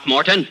quiet,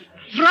 Throckmorton.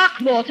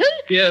 Throckmorton?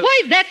 Yes.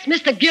 Why, that's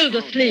Mr.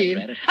 Gildersleeve.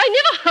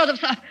 I never heard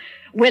of...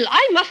 Well,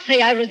 I must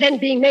say I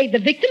resent being made the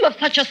victim of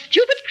such a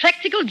stupid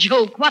practical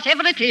joke,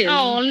 whatever it is.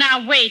 Oh,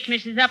 now wait,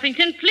 Mrs.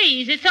 Uppington,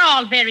 please. It's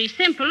all very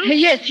simple.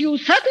 Yes, you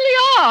certainly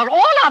are,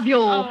 all of you.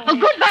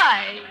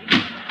 Goodbye.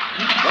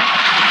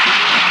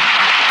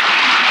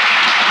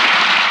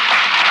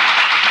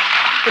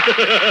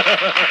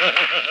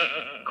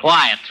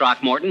 Quiet,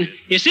 Throckmorton.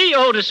 You see,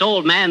 Otis,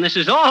 old man, this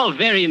is all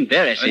very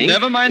embarrassing.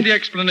 Never mind the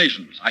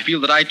explanations. I feel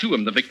that I, too,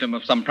 am the victim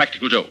of some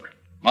practical joke.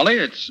 Molly,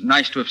 it's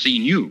nice to have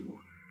seen you.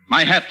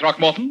 My hat,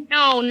 Throckmorton.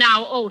 Oh,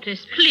 now,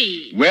 Otis,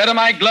 please. Where are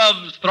my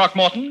gloves,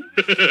 Throckmorton?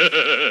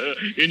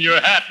 In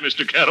your hat,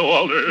 Mr.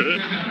 Cadwallader.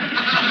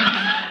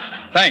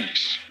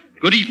 Thanks.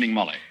 Good evening,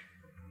 Molly.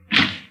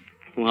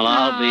 Well,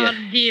 I'll be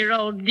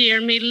Oh,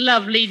 dear, me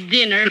lovely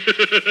dinner.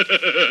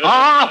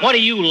 Oh, what are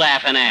you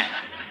laughing at?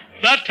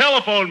 That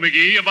telephone,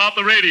 McGee, about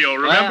the radio,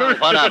 remember?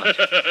 Well, what of it?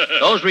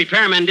 Those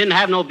repairmen didn't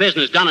have no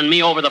business dunning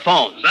me over the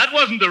phone. That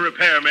wasn't the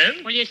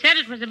repairman. Well, you said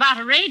it was about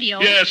a radio.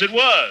 Yes, it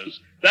was.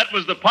 That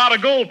was the Pot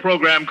of Gold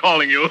program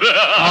calling you.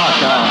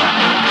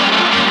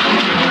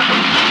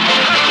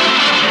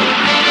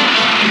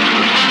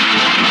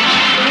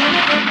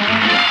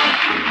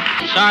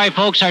 Sorry,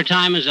 folks, our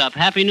time is up.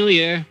 Happy New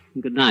Year.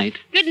 Good night.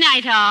 Good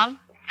night, all.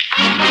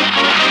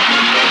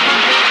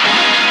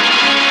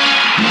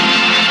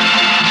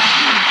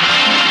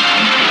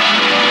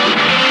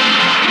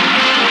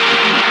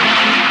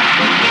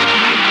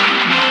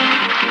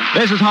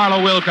 This is Harlow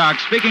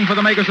Wilcox speaking for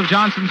the makers of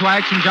Johnson's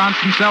Wax and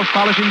Johnson's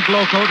Self-Polishing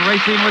Glow Coat,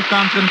 Racine,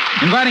 Wisconsin,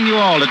 inviting you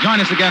all to join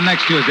us again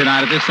next Tuesday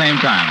night at this same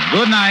time.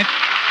 Good night.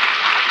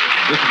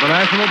 This is the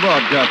National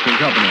Broadcasting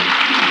Company.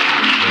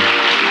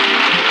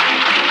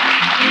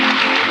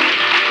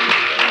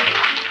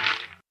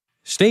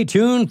 Stay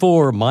tuned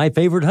for My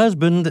Favorite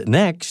Husband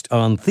next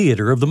on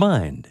Theater of the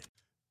Mind.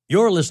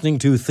 You're listening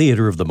to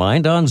Theater of the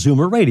Mind on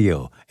Zoomer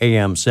Radio,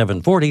 AM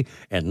 740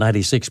 and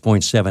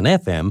 96.7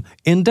 FM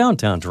in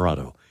downtown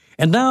Toronto.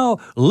 And now,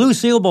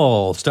 Lucille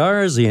Ball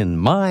stars in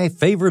My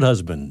Favorite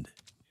Husband.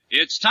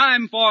 It's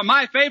time for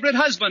My Favorite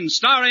Husband,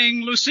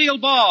 starring Lucille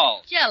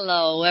Ball.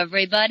 Hello,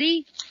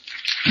 everybody.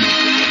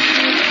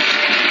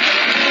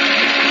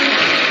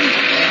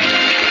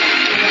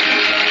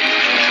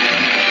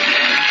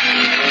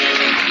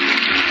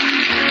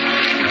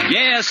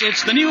 Yes,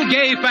 it's the new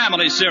Gay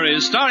Family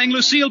series starring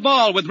Lucille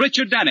Ball with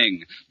Richard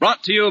Denning.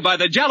 Brought to you by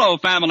the Jell-O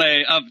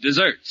family of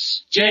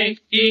desserts.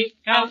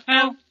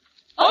 J-E-L-L.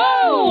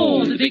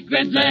 Oh, the big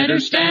red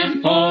letters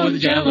stand for the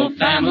Jell-O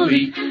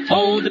family.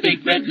 Oh, the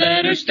big red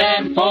letters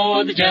stand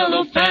for the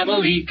Jell-O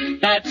family.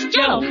 That's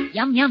Jell-O.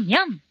 Yum, yum,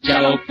 yum.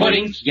 Jell-O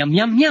puddings. Yum,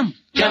 yum, yum.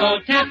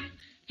 Jell-O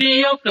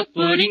tapioca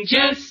pudding,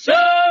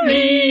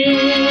 Jesserie.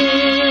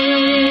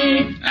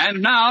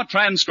 And now,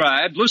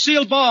 transcribed,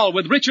 Lucille Ball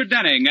with Richard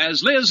Denning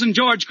as Liz and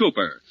George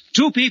Cooper.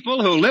 Two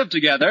people who live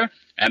together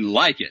and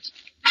like it.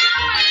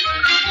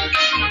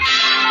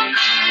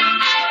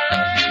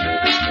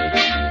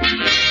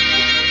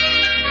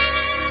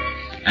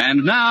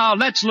 And now,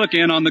 let's look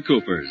in on the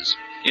Coopers.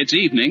 It's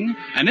evening,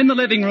 and in the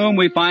living room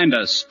we find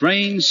a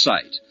strange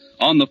sight.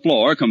 On the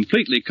floor,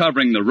 completely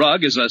covering the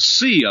rug, is a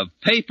sea of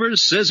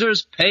papers,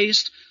 scissors,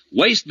 paste,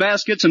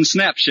 wastebaskets, and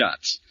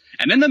snapshots.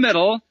 And in the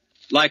middle,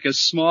 like a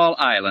small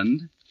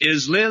island,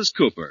 is Liz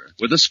Cooper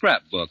with a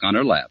scrapbook on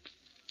her lap.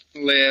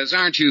 Liz,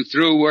 aren't you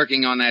through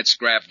working on that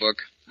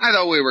scrapbook? I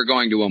thought we were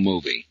going to a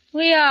movie.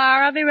 We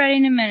are. I'll be ready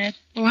in a minute.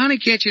 Well, honey,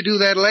 can't you do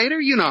that later?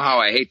 You know how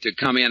I hate to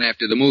come in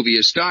after the movie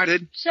has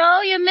started.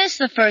 So you missed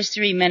the first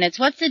 3 minutes.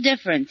 What's the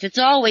difference? It's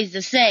always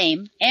the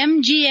same.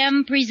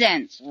 MGM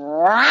presents.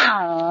 Oh,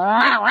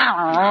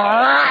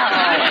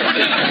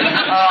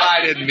 I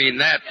didn't mean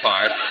that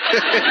part.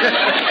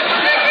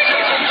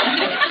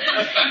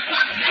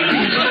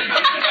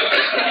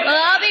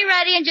 Well, I'll be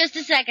ready in just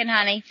a second,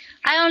 honey.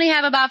 I only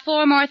have about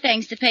 4 more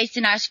things to paste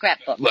in our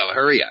scrapbook. Well,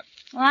 hurry up.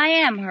 Well, I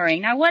am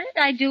hurrying. Now, what did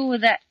I do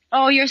with that?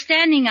 Oh, you're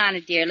standing on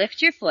it, dear.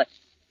 Lift your foot.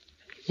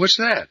 What's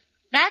that?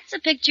 That's a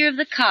picture of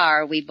the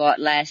car we bought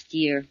last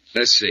year.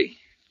 Let's see.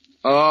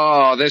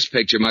 Oh, this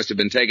picture must have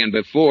been taken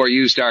before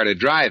you started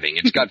driving.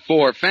 It's got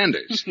 4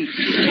 fenders.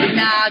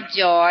 Now,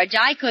 George,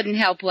 I couldn't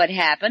help what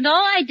happened.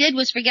 All I did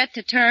was forget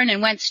to turn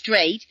and went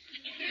straight.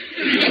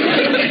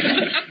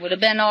 Would have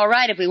been all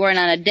right if we weren't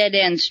on a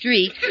dead-end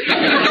street.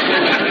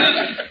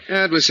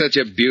 That was such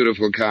a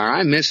beautiful car.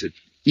 I miss it.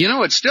 You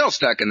know, it's still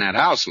stuck in that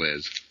house,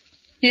 Liz.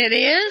 It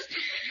is?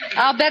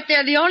 I'll bet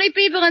they're the only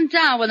people in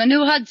town with a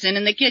new Hudson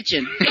in the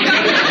kitchen.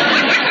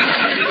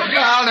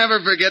 I'll never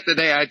forget the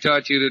day I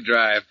taught you to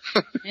drive.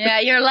 Yeah,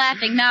 you're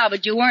laughing now,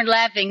 but you weren't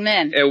laughing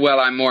then. Well,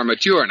 I'm more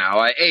mature now.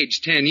 I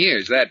aged 10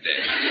 years that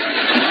day.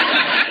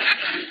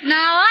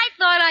 Now, I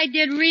thought I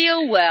did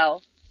real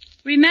well.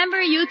 Remember,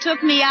 you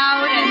took me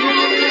out and...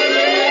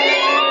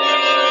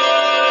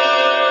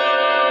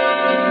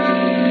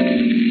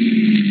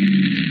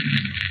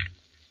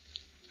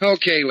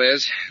 Okay,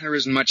 Liz. There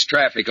isn't much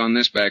traffic on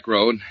this back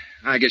road.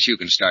 I guess you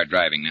can start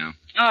driving now.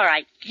 All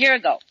right, here I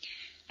go.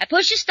 I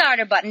push the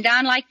starter button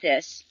down like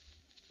this.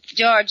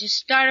 George, the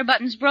starter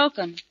button's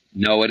broken.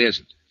 No, it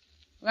isn't.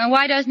 Then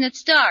why doesn't it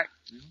start?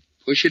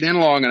 Push it in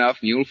long enough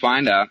and you'll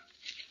find out.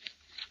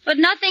 But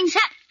nothing's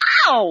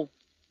Ow!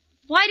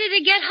 Why did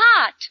it get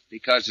hot?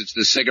 Because it's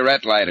the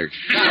cigarette lighter.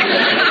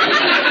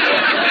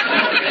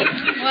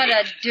 What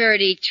a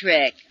dirty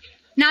trick.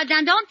 Now,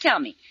 don't tell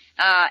me.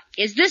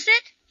 Is this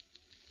it?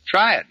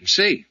 Try it and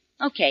see.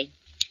 Okay.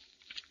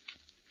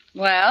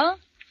 Well,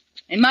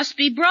 it must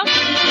be broken.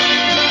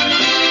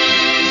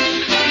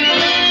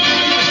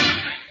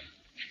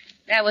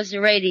 That was the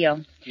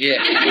radio.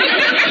 Yeah.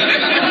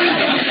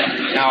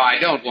 Now, I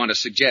don't want to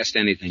suggest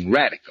anything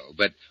radical,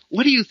 but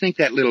what do you think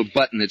that little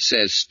button that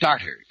says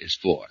starter is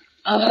for?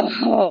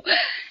 Oh,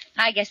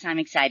 I guess I'm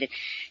excited.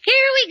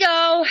 Here we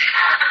go.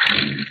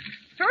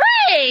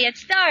 Hooray! It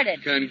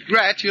started.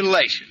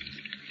 Congratulations.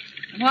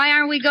 Why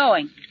aren't we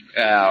going?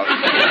 You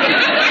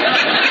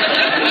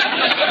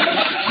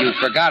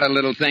forgot a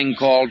little thing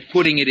called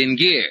putting it in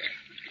gear.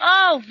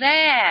 Oh,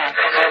 that.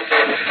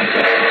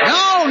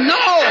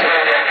 No!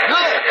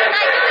 Am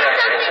I doing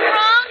something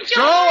wrong, George?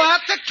 Throw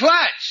out the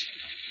clutch.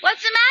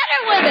 What's the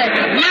matter with it?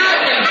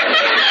 Nothing.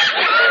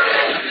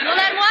 Well,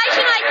 then why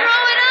should I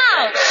throw it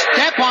out?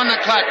 Step on the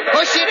clutch.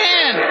 Push it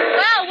in.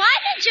 Well, why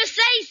didn't you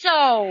say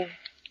so?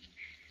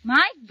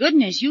 My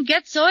goodness, you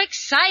get so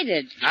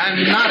excited.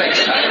 I'm not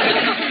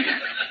excited.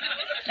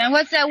 Then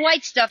what's that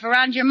white stuff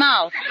around your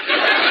mouth?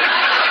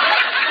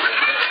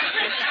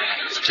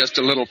 It's just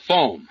a little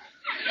foam.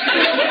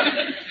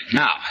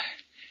 Now,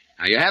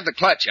 Now, you have the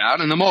clutch out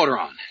and the motor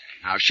on.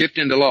 Now, shift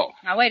into low.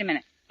 Now, wait a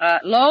minute.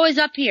 Low is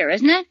up here,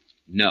 isn't it?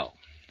 No.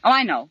 Oh,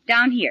 I know.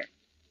 Down here.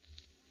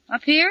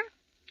 Up here?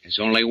 There's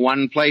only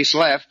one place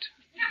left.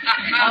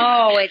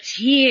 Oh, it's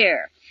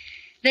here.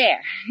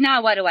 There.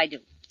 Now what do I do?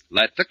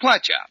 Let the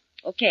clutch out.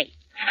 Okay.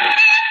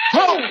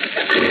 Oh!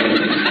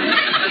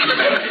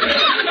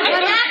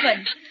 What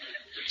happened?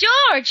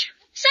 George,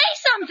 say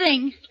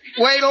something.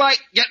 Wait till I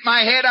get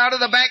my head out of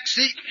the back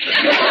seat.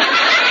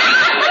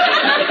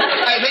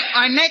 I think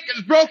my neck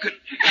is broken.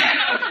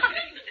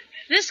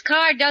 This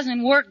car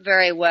doesn't work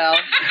very well.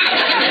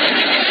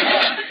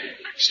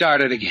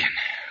 Start it again.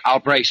 I'll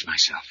brace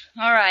myself.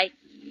 All right.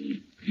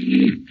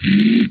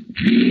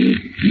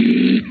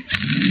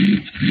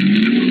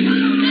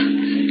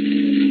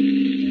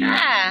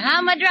 How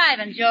am I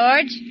driving,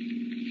 George?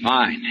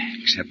 Fine,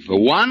 except for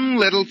one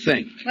little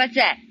thing. What's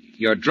that?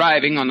 You're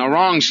driving on the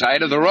wrong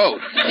side of the road.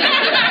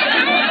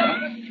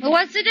 Well,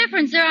 what's the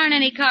difference? There aren't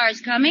any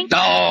cars coming.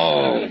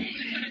 Oh!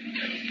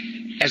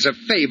 As a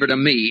favor to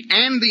me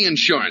and the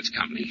insurance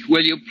company,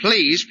 will you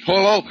please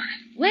pull over?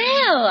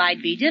 Well,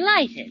 I'd be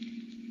delighted.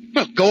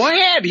 Well, go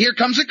ahead. Here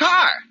comes a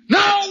car.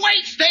 No,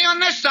 wait! Stay on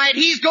this side.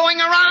 He's going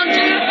around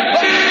you.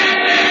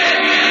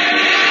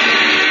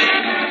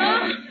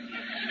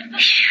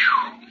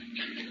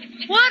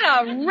 What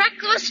a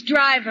reckless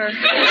driver.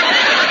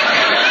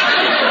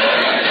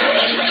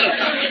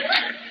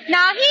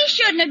 Now, he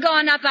shouldn't have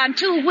gone up on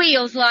two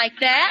wheels like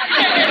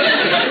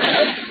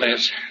that.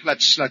 Liz,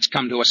 let's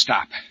come to a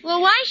stop.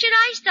 Well, why should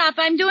I stop?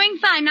 I'm doing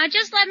fine. Now,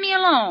 just let me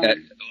alone.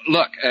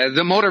 Look,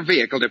 the motor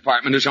vehicle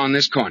department is on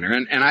this corner,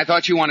 and I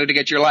thought you wanted to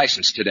get your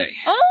license today.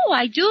 Oh,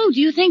 I do. Do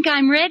you think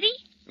I'm ready?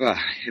 Well,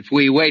 if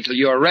we wait till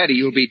you're ready,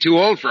 you'll be too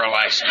old for a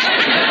license.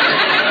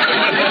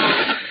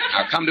 Now,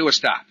 come to a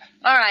stop.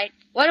 All right.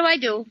 What do I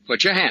do?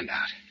 Put your hand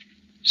out.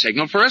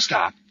 Signal for a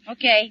stop.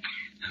 Okay.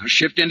 Now,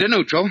 shift into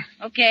neutral.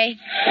 Okay.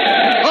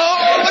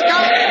 Oh, look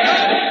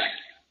out!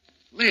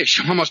 Liz,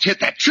 you almost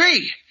hit that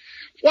tree.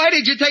 Why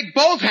did you take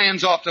both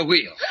hands off the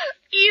wheel?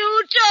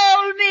 You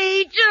told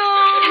me to.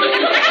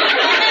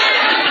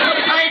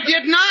 I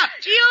did not.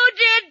 You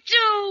did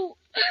too.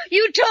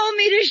 You told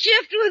me to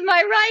shift with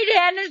my right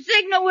hand and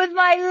signal with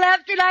my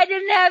left, and I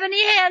didn't have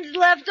any hands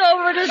left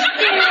over to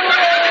steer.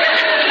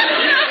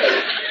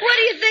 What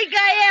do you think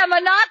I am,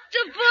 an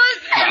octopus?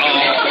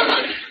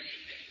 Oh.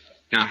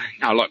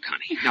 Now, look,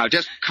 honey. Now,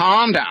 just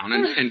calm down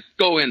and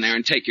go in there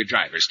and take your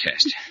driver's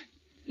test.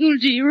 Well,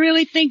 do you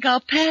really think I'll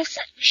pass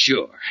it?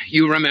 Sure.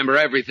 You remember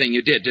everything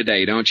you did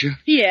today, don't you?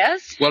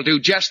 Yes. Well, do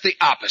just the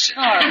opposite.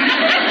 All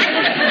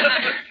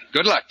right.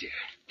 Good luck, dear.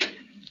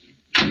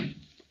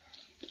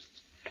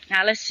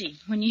 Now, let's see.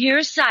 When you hear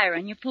a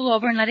siren, you pull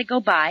over and let it go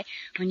by.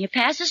 When you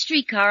pass a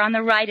streetcar on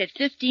the right at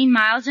 15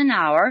 miles an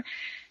hour,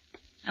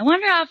 I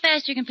wonder how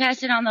fast you can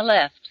pass it on the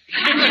left.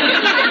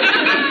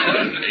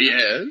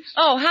 Yes?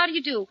 Oh, how do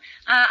you do?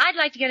 I'd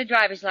like to get a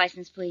driver's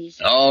license,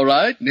 please. All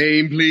right.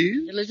 Name,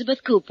 please.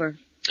 Elizabeth Cooper.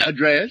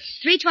 Address?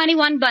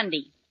 321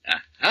 Bundy.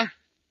 Uh-huh.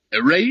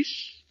 A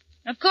race?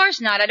 Of course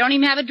not. I don't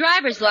even have a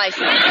driver's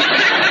license.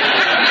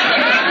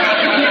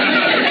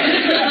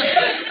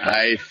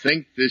 I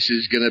think this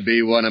is going to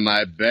be one of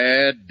my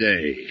bad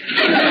days.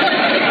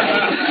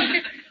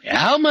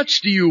 How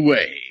much do you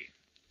weigh?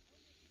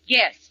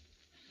 Yes.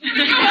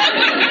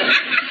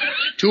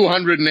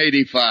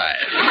 285.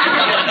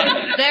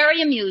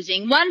 Very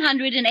amusing.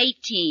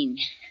 118.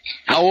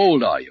 How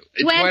old are you?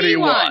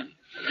 21.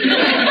 You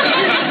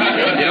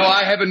know,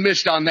 I haven't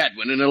missed on that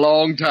one in a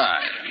long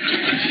time.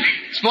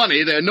 It's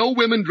funny, there are no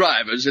women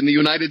drivers in the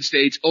United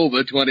States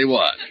over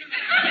 21.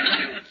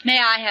 May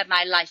I have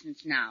my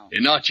license now?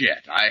 Not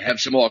yet. I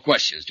have some more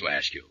questions to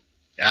ask you.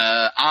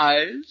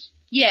 Eyes?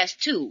 Yes,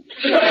 2.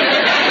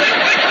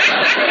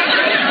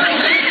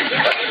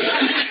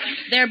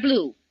 They're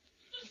blue.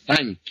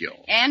 Thank you.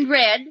 And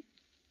red.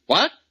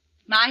 What?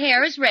 My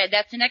hair is red.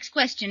 That's the next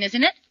question,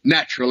 isn't it?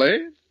 Naturally.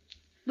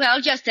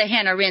 Well, just a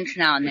henna rinse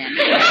now and then.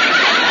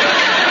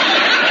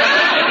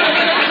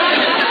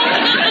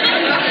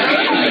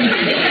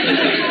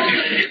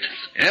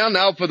 And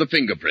now for the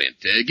fingerprint.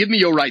 Give me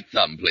your right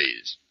thumb,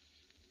 please.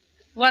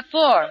 What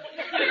for?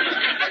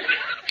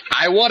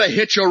 I want to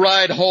hitch a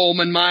ride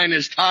home and mine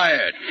is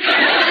tired.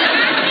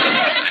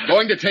 I'm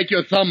going to take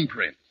your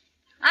thumbprint.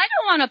 I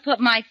don't want to put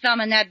my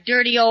thumb in that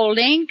dirty old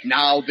ink.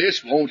 Now,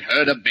 this won't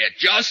hurt a bit.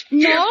 Just No,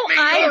 give me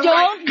I your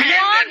don't right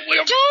hand want and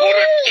we'll to. put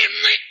it in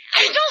the...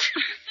 I don't...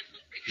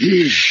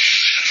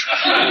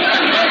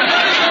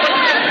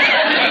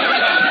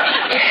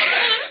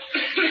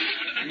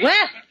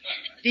 Well,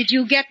 did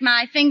you get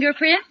my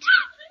fingerprint?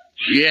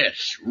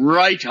 Yes,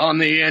 right on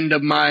the end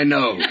of my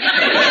nose.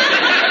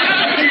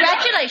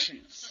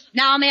 Congratulations.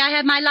 Now may I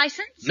have my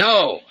license?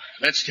 No,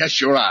 let's test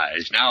your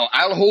eyes. Now,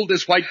 I'll hold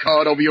this white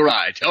card over your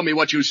eye. Tell me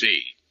what you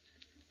see.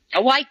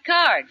 A white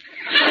card.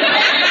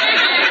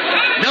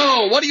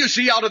 No, what do you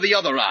see out of the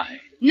other eye?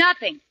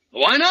 Nothing.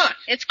 Why not?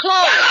 It's closed.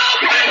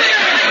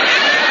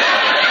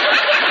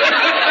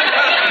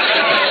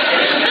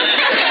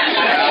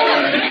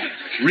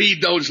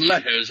 Read those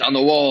letters on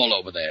the wall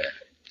over there.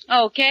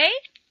 Okay.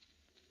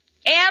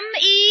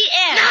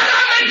 M-E-N.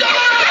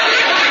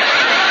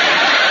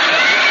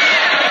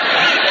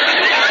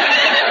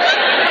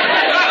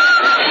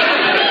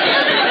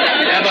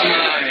 Never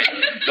mind.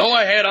 Go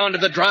ahead on to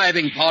the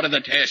driving part of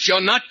the test. You're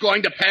not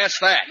going to pass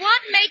that.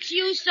 What makes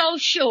you so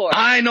sure?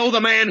 I know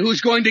the man who's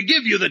going to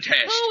give you the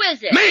test. Who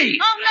is it? Me!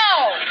 Oh,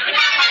 no.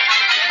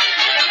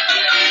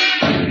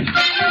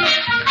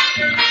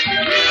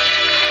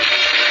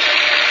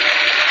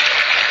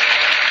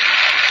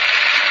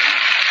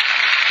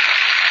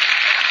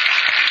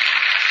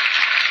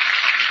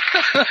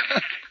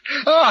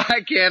 Oh,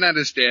 I can't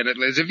understand it,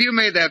 Liz. If you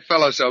made that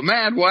fellow so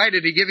mad, why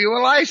did he give you a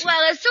license?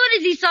 Well, as soon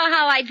as he saw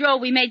how I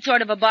drove, we made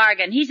sort of a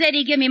bargain. He said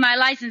he'd give me my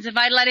license if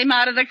I'd let him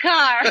out of the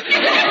car.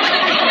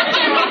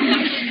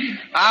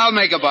 I'll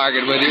make a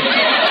bargain with you.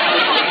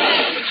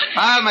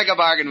 I'll make a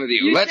bargain with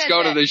you. Let's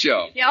go to the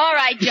show. Yeah, all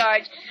right,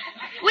 George.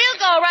 We'll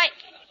go right...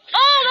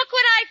 Oh, look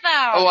what I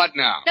found. Oh, what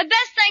now? The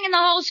best thing in the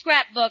whole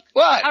scrapbook.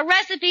 What? A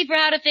recipe for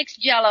how to fix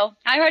Jell-O.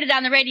 I heard it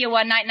on the radio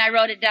one night and I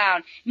wrote it down.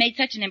 It made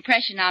such an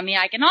impression on me,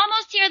 I can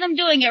almost hear them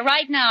doing it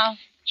right now.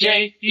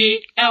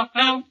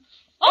 J-E-L-L.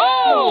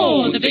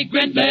 Oh, the big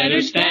red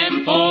letters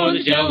stand for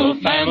the Jell-O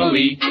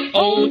family.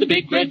 Oh, the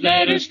big red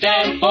letters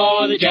stand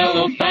for the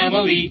Jell-O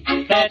family.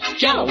 That's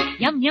Jell-O.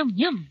 Yum, yum,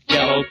 yum.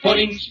 Jell-O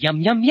puddings. Yum,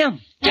 yum,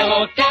 yum.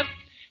 Jell-O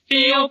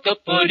tapioca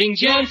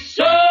puddings, yes,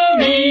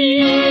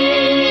 sirree.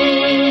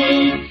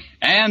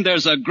 And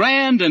there's a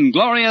grand and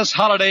glorious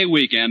holiday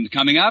weekend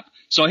coming up,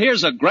 so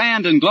here's a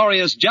grand and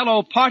glorious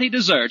Jell-O party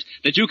dessert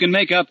that you can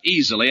make up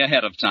easily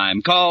ahead of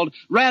time, called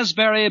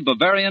Raspberry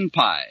Bavarian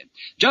Pie.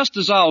 Just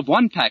dissolve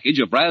 1 package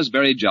of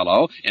raspberry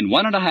Jell-O in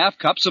 1½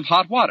 cups of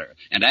hot water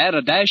and add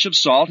a dash of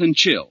salt and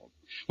chill.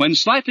 When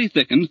slightly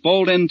thickened,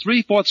 fold in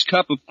 3/4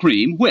 cup of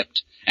cream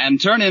whipped and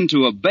turn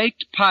into a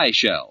baked pie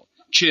shell.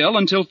 Chill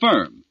until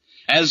firm.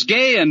 As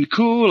gay and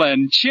cool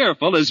and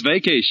cheerful as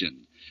vacation.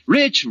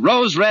 Rich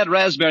rose red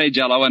raspberry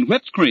Jell-O and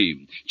whipped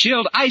cream,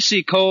 chilled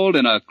icy cold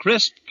in a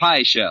crisp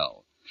pie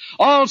shell.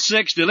 All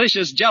 6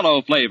 delicious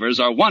Jell-O flavors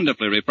are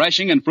wonderfully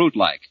refreshing and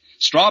fruit-like.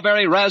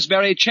 Strawberry,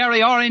 raspberry,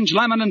 cherry, orange,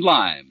 lemon, and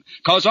lime.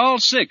 'Cause all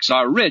 6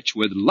 are rich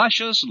with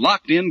luscious,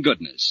 locked-in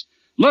goodness.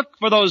 Look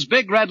for those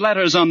big red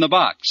letters on the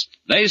box.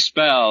 They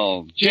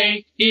spell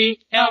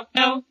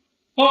J-E-L-L-O.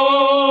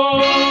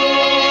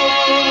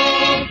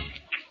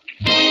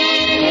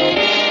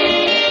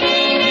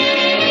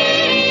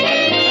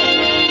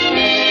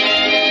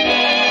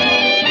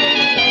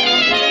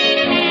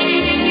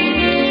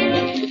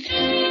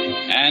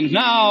 And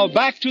now,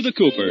 back to the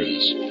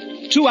Coopers.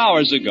 2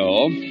 hours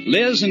ago,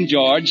 Liz and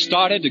George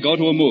started to go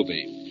to a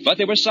movie, but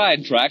they were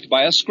sidetracked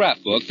by a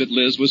scrapbook that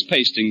Liz was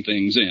pasting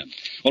things in.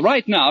 Well,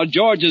 right now,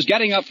 George is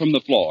getting up from the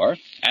floor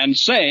and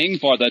saying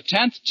for the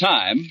 10th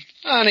time,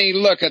 Honey,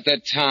 look at the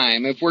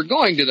time. If we're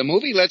going to the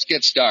movie, let's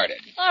get started.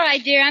 All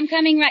right, dear, I'm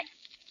coming right...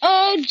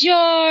 Oh,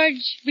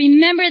 George,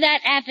 remember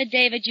that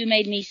affidavit you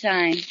made me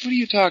sign? What are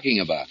you talking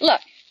about?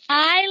 Look,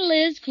 I,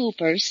 Liz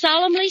Cooper,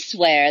 solemnly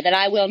swear that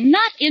I will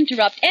not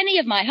interrupt any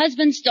of my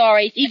husband's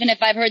stories, even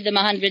if I've heard them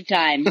 100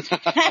 times.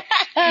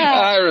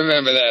 I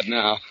remember that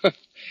now.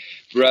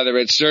 Brother,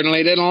 it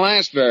certainly didn't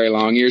last very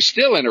long. You're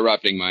still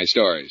interrupting my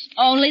stories.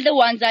 Only the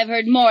ones I've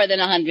heard more than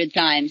 100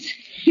 times.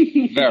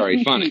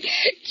 Very funny.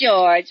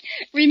 George,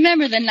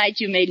 remember the night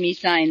you made me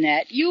sign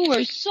that? You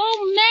were so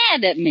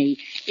mad at me.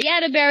 The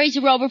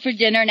Atterberries were over for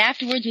dinner, and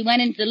afterwards we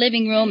went into the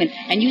living room,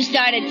 and you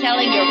started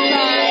telling your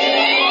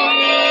cries.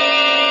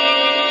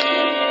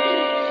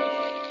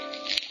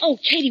 Oh,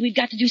 Katie, we've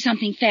got to do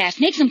something fast.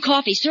 Make some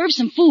coffee, serve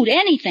some food,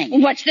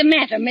 anything. What's the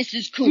matter,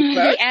 Mrs. Cooper?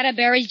 The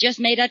Atterberries just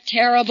made a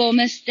terrible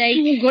mistake.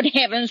 Oh, good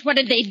heavens, what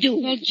did they do?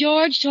 Well,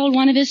 George told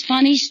one of his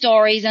funny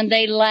stories, and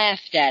they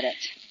laughed at it.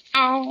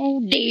 Oh,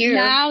 dear.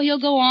 Now he'll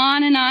go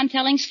on and on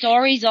telling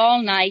stories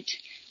all night.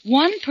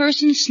 One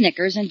person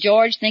snickers, and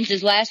George thinks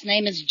his last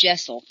name is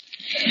Jessel.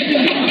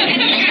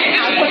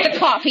 I'll put the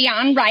coffee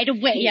on right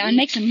away. Yeah, and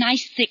make some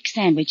nice thick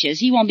sandwiches.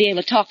 He won't be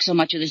able to talk so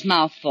much with his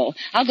mouth full.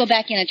 I'll go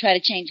back in and try to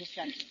change his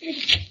sentence.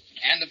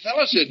 And the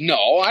fellow said,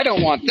 no, I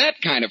don't want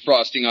that kind of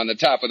frosting on the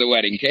top of the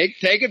wedding cake.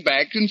 Take it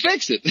back and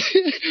fix it.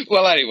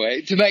 Well,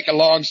 anyway, to make a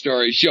long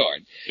story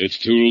short. It's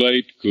too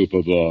late,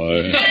 Cooper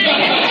boy.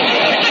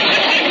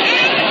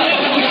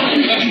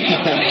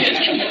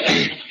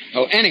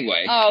 Oh,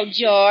 anyway. Oh,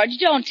 George,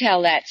 don't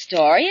tell that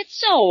story. It's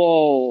so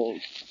old.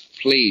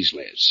 Please,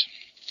 Liz.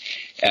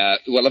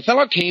 Well, the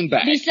fellow came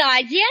back.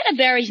 Besides, the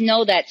Atterberries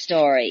know that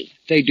story.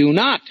 They do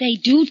not. They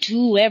do,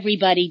 too.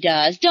 Everybody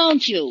does,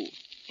 don't you?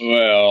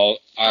 Well,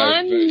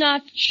 I'm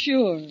not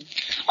sure.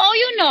 Oh,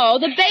 you know,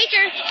 the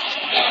baker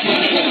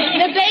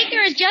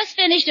has just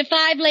finished a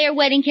 5-layer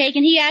wedding cake,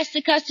 and he asked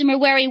the customer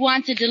where he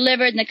wants it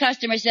delivered, and the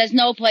customer says,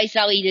 no place,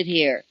 I'll eat it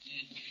here.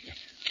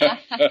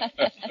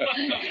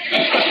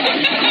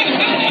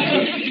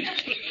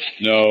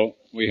 No,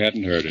 we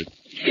hadn't heard it.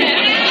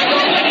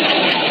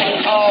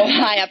 Oh,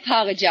 I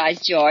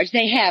apologize, George.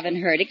 They haven't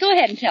heard it. Go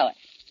ahead and tell it.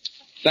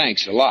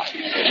 Thanks a lot.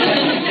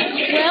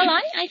 Well,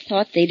 I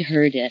thought they'd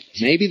heard it.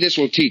 Maybe this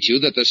will teach you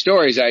that the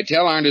stories I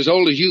tell aren't as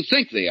old as you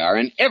think they are,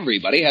 and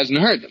everybody hasn't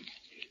heard them.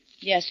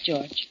 Yes,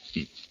 George.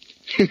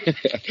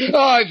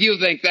 Oh, if you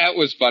think that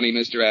was funny,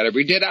 Mr.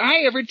 Atterbury, did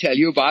I ever tell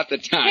you about the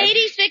time...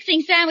 Katie's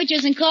fixing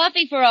sandwiches and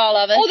coffee for all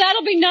of us. Oh,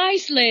 that'll be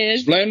nice,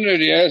 Liz. Splendid,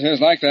 yes. Yes,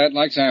 like that.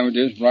 Like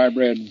sandwiches, rye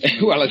bread.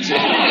 Well, it's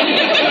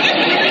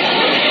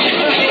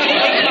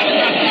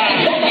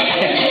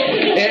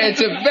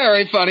a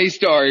very funny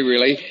story,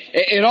 really.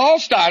 It all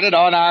started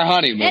on our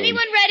honeymoon.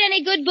 Anyone read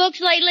any good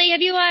books lately?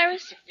 Have you,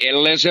 Iris?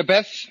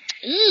 Elizabeth?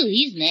 Ooh,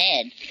 he's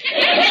mad.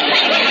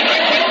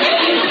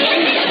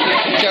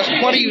 Just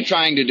what are you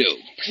trying to do?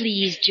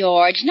 Please,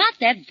 George, not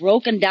that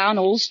broken-down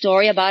old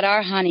story about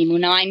our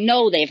honeymoon. Now, I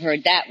know they've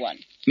heard that one.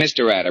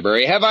 Mr.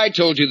 Atterbury, have I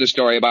told you the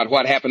story about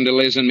what happened to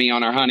Liz and me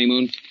on our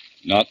honeymoon?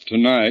 Not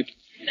tonight.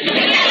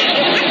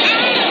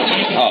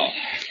 Oh.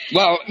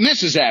 Well,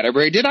 Mrs.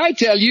 Atterbury, did I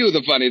tell you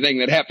the funny thing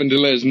that happened to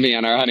Liz and me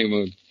on our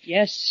honeymoon?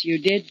 Yes, you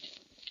did.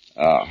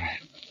 Oh.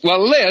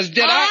 Well, Liz,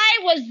 did I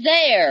was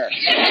there.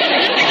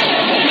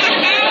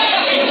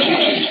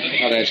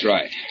 Oh, that's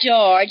right.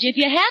 George, if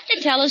you have to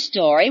tell a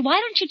story, why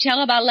don't you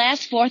tell about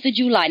last 4th of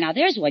July? Now,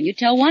 there's one you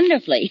tell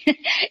wonderfully.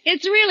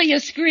 It's really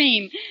a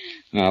scream.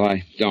 Well,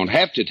 I don't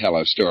have to tell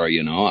a story,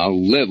 you know. I'll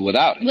live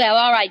without it. Well,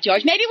 all right,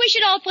 George. Maybe we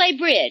should all play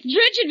bridge.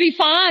 Bridge would be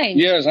fine.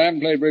 Yes, I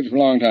haven't played bridge for a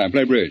long time.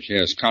 Play bridge,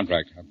 yes.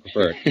 Contract. I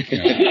prefer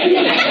it.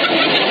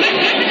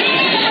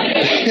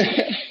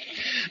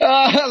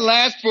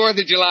 Last 4th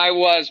of July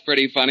was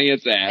pretty funny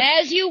at that.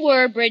 As you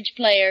were, bridge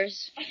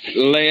players.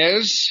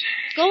 Liz?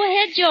 Go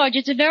ahead, George.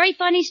 It's a very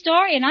funny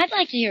story, and I'd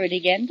like to hear it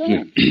again. Go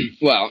ahead.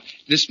 Well,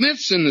 the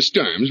Smiths and the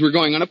Sturms were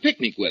going on a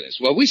picnic with us.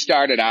 Well, we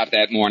started out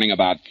that morning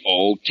about,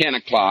 10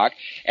 o'clock,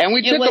 and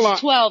we took along... It was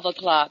 12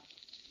 o'clock.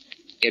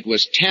 It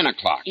was 10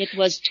 o'clock. It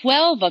was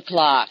 12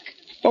 o'clock.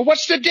 Well,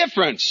 what's the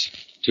difference?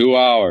 2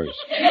 hours.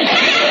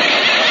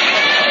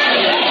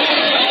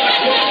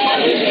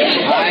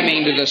 I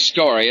mean to the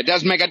story. It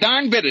does make a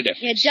darn bit of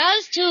difference. It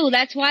does, too.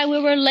 That's why we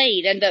were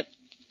late, and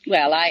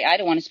Well, I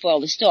don't want to spoil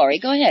the story.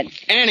 Go ahead.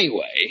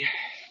 Anyway,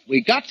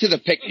 we got to the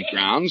picnic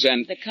grounds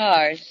and... The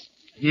cars.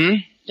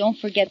 Don't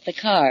forget the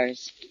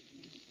cars.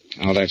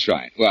 Oh, that's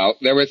right. Well,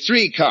 there were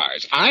 3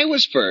 cars. I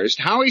was first,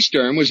 Howie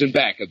Sturm was in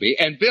back of me,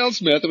 and Bill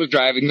Smith was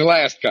driving the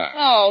last car.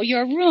 Oh,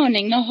 you're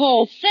ruining the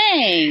whole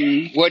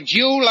thing. Would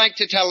you like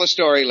to tell the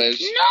story,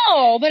 Liz?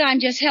 No, but I'm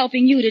just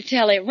helping you to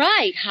tell it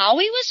right.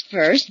 Howie was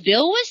first,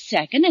 Bill was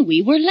second, and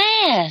we were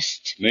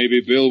last.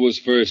 Maybe Bill was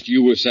first,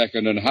 you were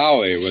second, and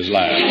Howie was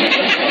last.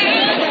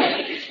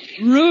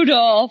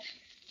 Rudolph.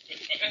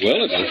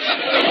 Well,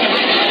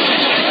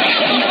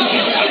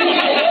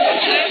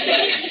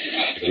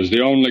 it was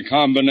the only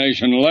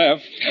combination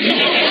left.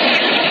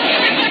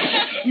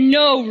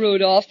 No,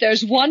 Rudolph,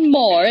 there's one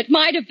more. It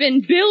might have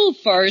been Bill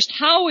first,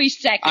 Howie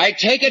second. I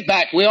take it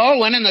back. We all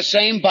went in the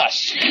same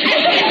bus.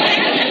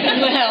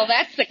 Well,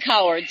 that's the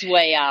coward's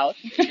way out.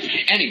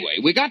 Anyway,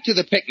 we got to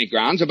the picnic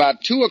grounds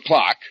about 2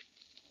 o'clock.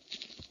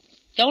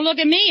 Don't look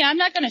at me. I'm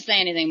not going to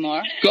say anything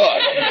more.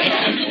 Good.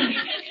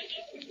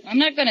 I'm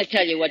not going to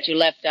tell you what you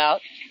left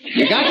out.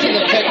 We got to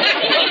the picnic...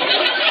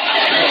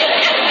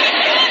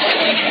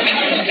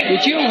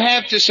 Did you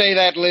have to say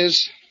that,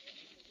 Liz?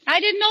 I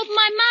didn't open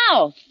my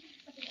mouth.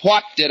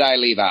 What did I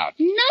leave out?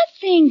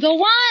 Nothing. Go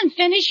on.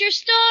 Finish your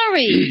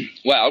story.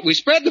 Well, we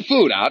spread the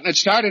food out, and it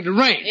started to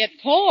rain. It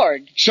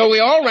poured. So we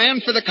all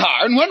ran for the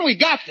car, and when we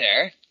got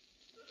there...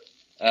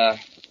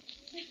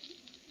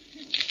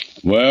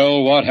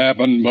 Well, what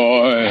happened,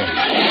 boy?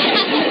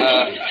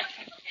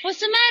 What's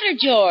the matter,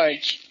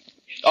 George?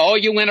 Oh,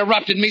 you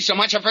interrupted me so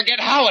much I forget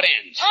how it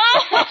ends.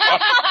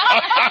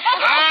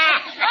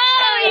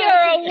 Oh,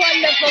 you're a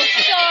wonderful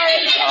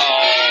story.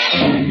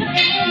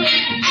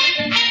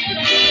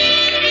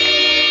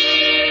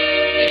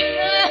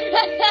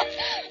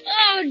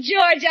 Oh,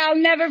 George, I'll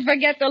never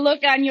forget the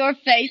look on your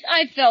face.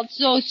 I felt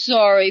so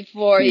sorry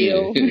for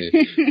you.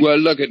 Well,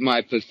 look at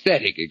my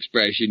pathetic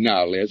expression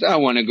now, Liz. I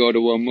want to go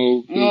to a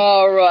movie.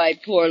 All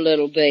right, poor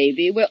little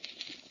baby. Well,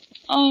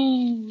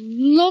 oh,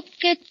 look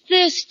at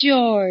this,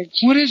 George.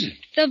 What is it?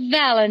 The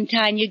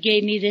Valentine you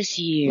gave me this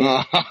year.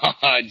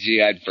 Oh, gee,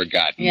 I'd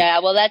forgotten. Yeah,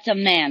 well, that's a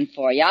man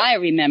for you. I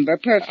remember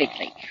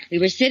perfectly. We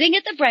were sitting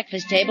at the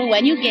breakfast table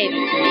when you gave it to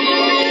me.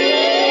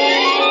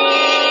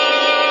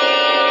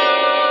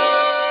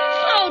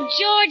 Oh,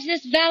 George,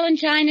 this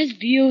Valentine is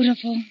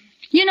beautiful.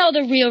 You know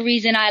the real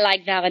reason I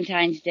like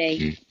Valentine's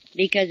Day?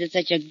 Because it's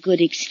such a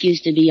good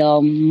excuse to be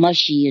all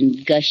mushy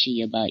and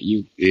gushy about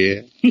you.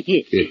 Yeah?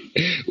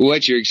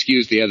 What's your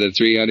excuse the other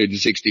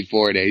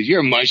 364 days?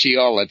 You're mushy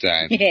all the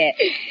time.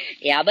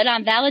 Yeah, but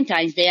on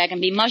Valentine's Day I can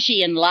be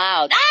mushy and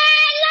loud. I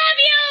love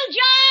you,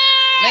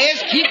 George!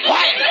 Liz, keep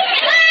quiet! I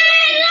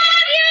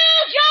love you,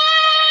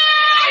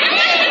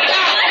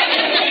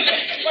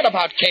 George! What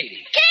about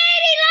Katie?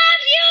 Katie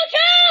loves you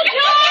too,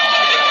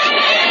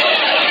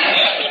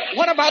 George!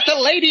 What about the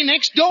lady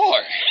next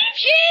door?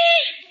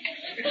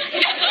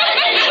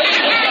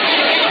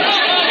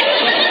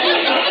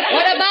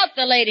 What about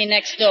the lady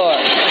next door?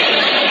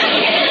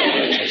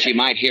 She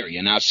might hear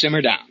you. Now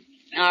simmer down.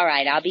 All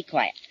right, I'll be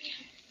quiet.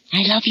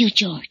 I love you,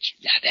 George.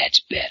 Now, that's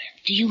better.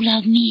 Do you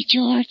love me,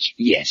 George?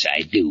 Yes,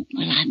 I do.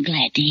 Well, I'm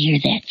glad to hear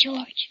that,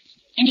 George.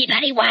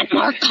 Anybody want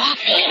more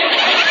coffee?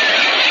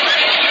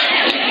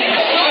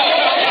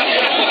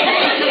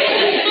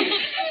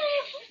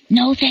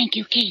 No, thank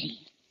you, Katie.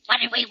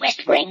 What are we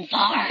whispering for?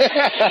 Oh,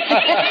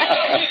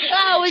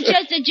 it was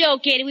just a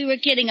joke, Katie. We were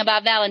kidding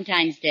about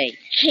Valentine's Day.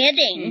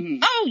 Kidding?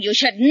 Mm-hmm. Oh, you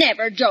should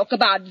never joke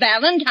about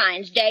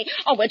Valentine's Day.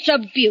 Oh, it's a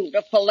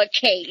beautiful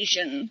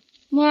occasion.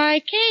 Why,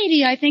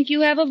 Katie, I think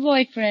you have a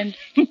boyfriend.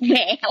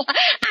 Well,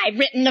 I've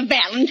written a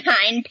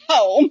Valentine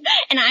poem,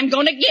 and I'm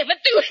going to give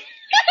it to...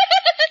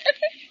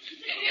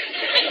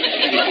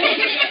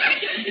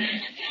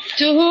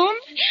 To whom?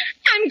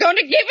 I'm going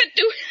to give it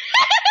to...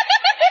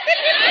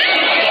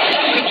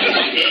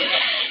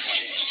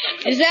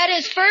 Is that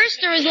his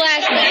first or his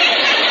last name?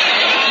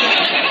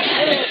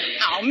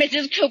 Oh,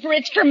 Mrs. Cooper,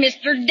 it's for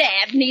Mr.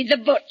 Dabney, the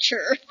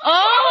butcher.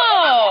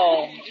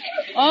 Oh,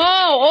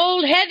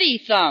 old heavy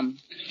thumb.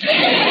 Is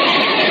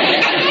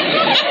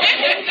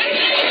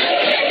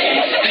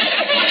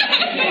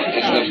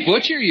the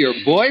butcher your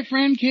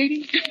boyfriend,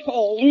 Katie?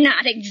 Oh,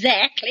 not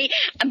exactly,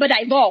 but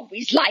I've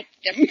always liked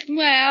him.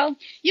 Well,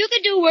 you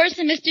could do worse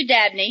than Mr.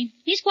 Dabney.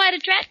 He's quite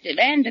attractive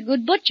and a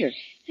good butcher.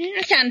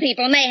 Some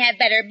people may have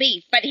better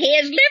beef, but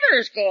his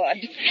liver's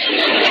good.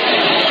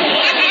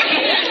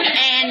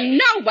 And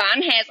no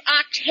one has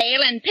ox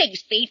tail and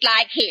pig's feet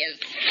like his.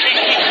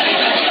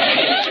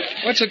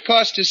 What's it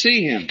cost to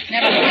see him?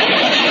 Never mind.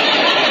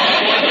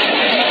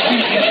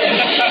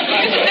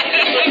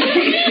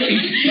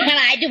 Well,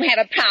 I do have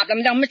a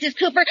problem, though, Mrs.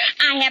 Cooper.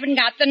 I haven't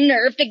got the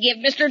nerve to give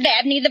Mr.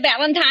 Dabney the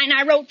Valentine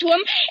I wrote to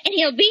him, and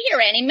he'll be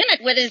here any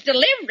minute with his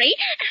delivery.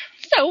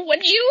 So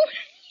would you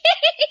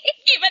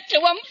give it to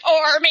him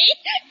for me?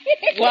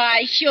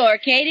 Why, sure,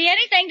 Katie.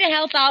 Anything to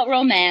help out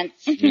romance.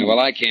 Yeah, well,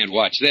 I can't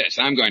watch this.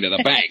 I'm going to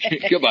the bank.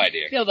 Goodbye,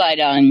 dear. Goodbye,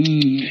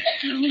 darling.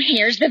 Oh,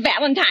 here's the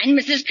Valentine,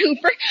 Mrs.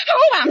 Cooper.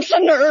 Oh, I'm so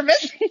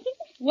nervous.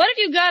 What have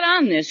you got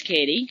on this,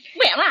 Katie?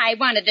 Well, I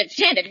wanted it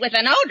scented with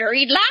an odor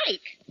he'd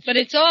like. But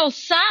it's all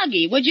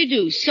soggy. What'd you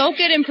do, soak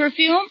it in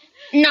perfume?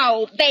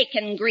 No,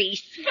 bacon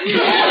grease.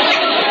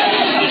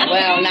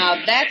 Well,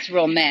 now that's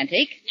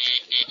romantic.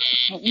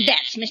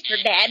 That's Mr.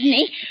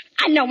 Dabney.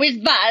 I know his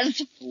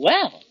buzz.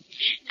 Well.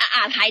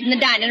 I'll hide in the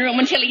dining room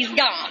until he's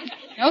gone.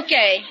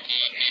 Okay.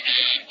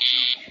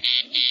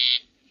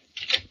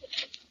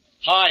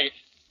 Hi.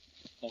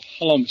 Oh,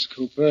 hello, Miss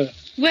Cooper.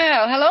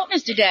 Well, hello,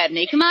 Mr.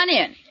 Dabney. Come on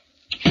in.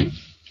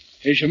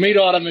 Here's your meat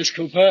order, Miss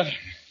Cooper.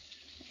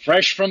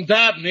 Fresh from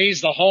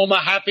Dabney's, the home of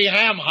happy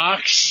ham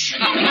hocks.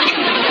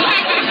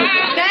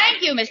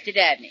 Thank you, Mr.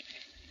 Dabney.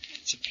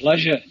 It's a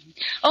pleasure.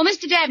 Oh,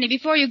 Mr. Dabney,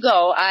 before you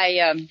go,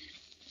 I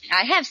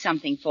have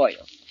something for you.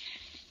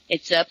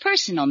 It's a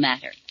personal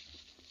matter.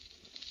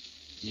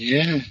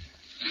 Yeah?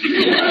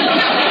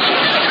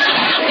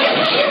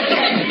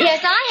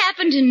 Yes, I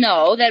happen to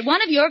know that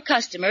one of your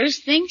customers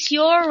thinks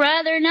you're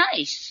rather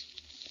nice.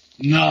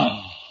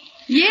 No.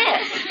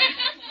 Yes.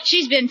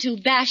 She's been too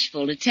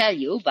bashful to tell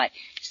you, but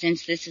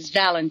since this is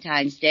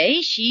Valentine's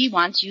Day, she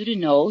wants you to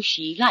know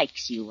she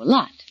likes you a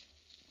lot.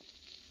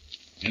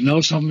 You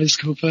know something, Miss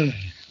Cooper?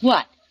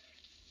 What?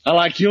 I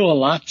like you a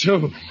lot,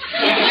 too.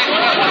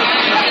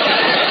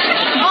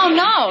 Oh,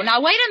 no. Now,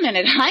 wait a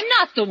minute. I'm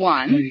not the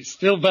one. You're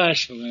still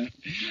bashful, eh?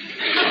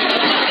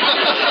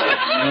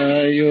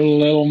 You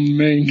little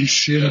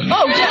minx, you.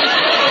 Oh,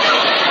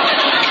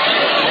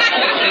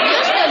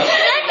 just a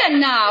second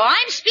now.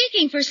 I'm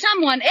speaking for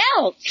someone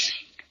else.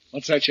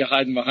 What's that you're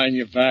hiding behind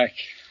your back?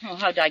 Oh,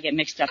 how did I get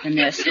mixed up in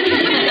this?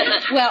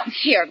 Well,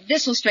 here,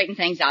 this will straighten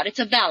things out. It's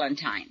a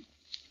Valentine.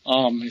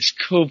 Oh, Miss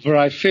Cooper,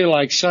 I feel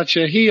like such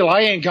a heel.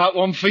 I ain't got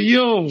one for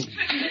you.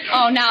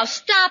 Oh, now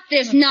stop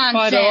this nonsense.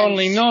 If I'd have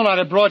only known, I'd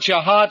have brought you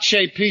a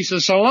heart-shaped piece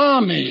of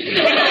salami.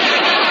 Never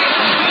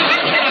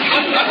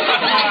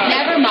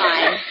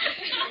mind.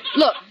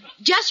 Look,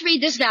 just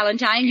read this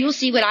Valentine. You'll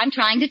see what I'm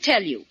trying to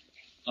tell you.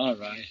 All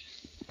right.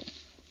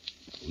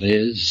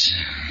 Liz.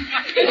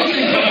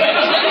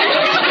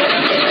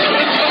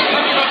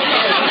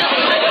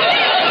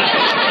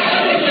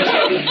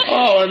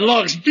 Oh, it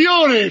looks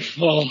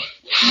beautiful.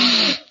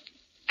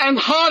 And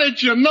how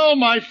did you know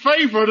my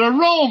favorite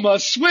aroma,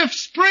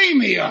 Swift's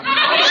Premium?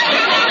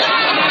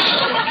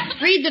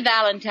 Read the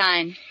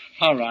Valentine.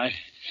 All right.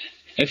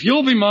 If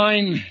you'll be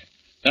mine,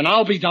 then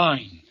I'll be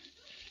thine.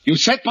 You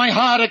set my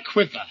heart a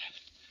quiver.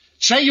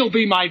 Say you'll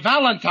be my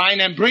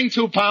Valentine and bring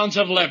 2 pounds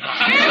of liver.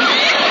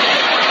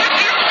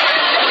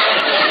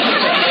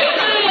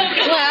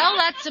 Well,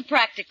 that's a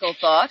practical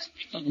thought.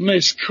 Oh,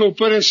 Miss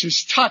Cooper, this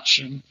is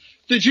touching.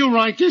 Did you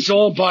write this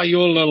all by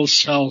your little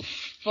self?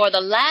 For the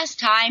last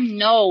time,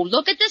 no.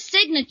 Look at the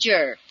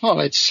signature. Well,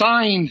 it's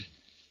signed.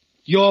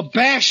 Your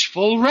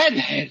bashful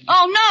redhead.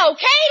 Oh, no.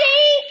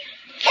 Katie!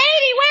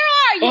 Katie, where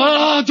are you?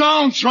 Oh,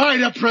 don't try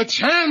to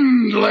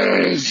pretend,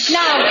 Liz.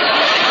 No.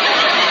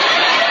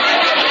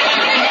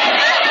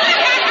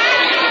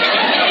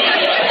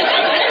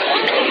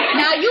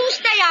 Now, you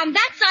stay on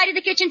that side of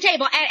the kitchen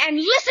table and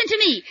listen to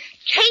me.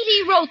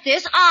 Katie wrote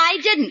this. I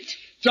didn't.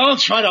 Don't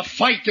try to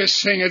fight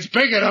this thing. It's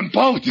bigger than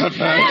both of us.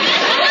 Now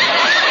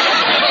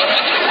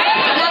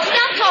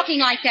stop talking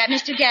like that,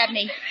 Mr.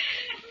 Dabney.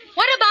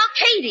 What about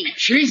Katie?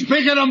 She's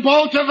bigger than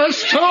both of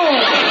us, too.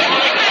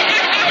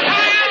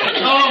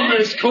 Oh,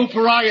 Miss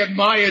Cooper, I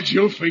admired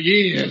you for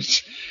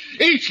years.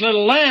 Each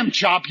little lamb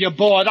chop you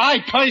bought, I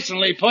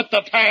personally put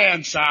the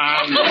pants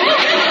on.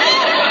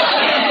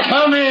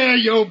 Come here,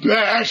 you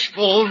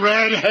bashful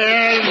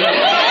redhead.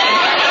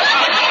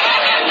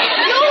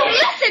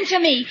 Listen to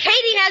me.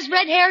 Katie has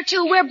red hair,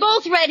 too. We're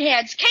both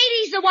redheads.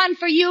 Katie's the one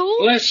for you.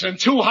 Listen,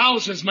 two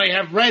houses may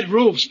have red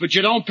roofs, but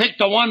you don't pick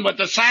the one with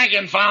the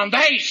sagging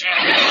foundation.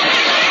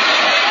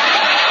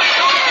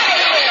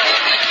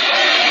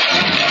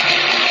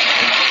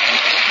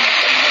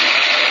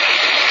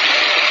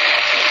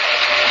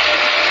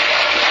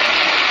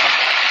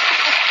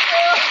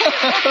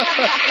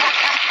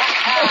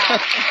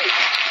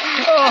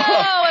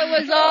 Oh, it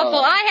was awful.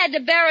 I had to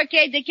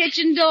barricade the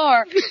kitchen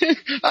door.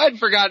 I'd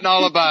forgotten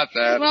all about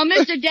that. Well,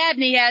 Mr.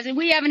 Dabney hasn't.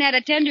 We haven't had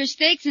a tender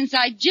steak since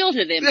I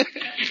jilted him.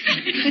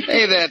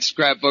 Hey, that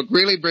scrapbook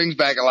really brings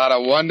back a lot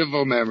of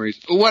wonderful memories.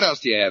 What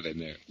else do you have in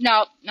there?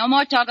 No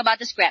more talk about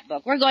the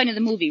scrapbook. We're going to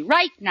the movie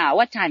right now.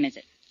 What time is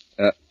it?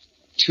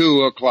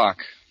 2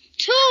 o'clock.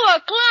 2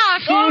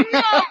 o'clock? Oh,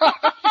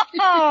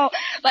 no.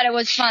 But it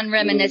was fun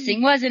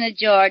reminiscing, wasn't it,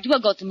 George?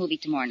 We'll go to the movie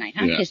tomorrow night,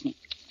 huh? Yeah. Kiss me.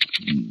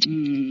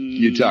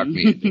 You talk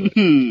me into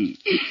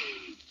it.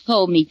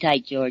 Hold me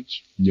tight,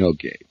 George.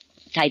 Okay.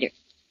 Tighter.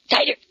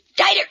 Tighter.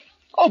 Tighter.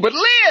 Oh, but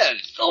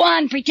Liz! Go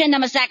on, pretend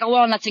I'm a sack of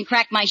walnuts and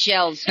crack my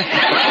shells. Oh,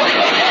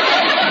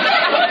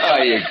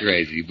 you're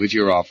crazy, but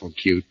you're awful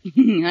cute.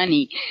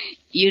 Honey,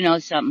 you know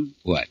something.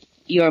 What?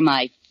 You're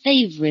my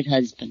favorite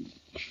husband.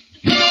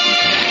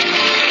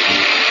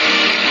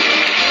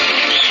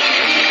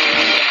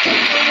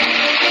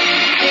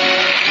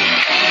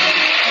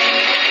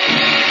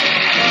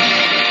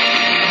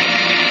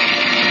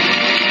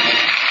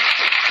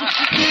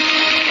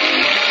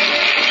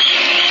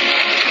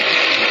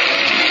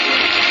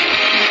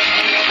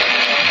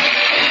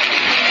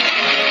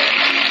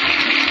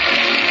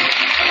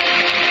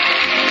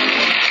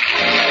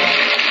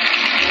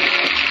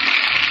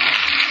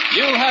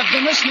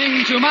 Been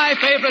listening to My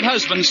Favorite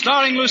Husband,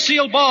 starring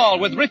Lucille Ball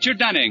with Richard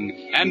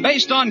Denning, and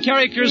based on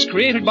characters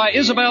created by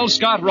Isabel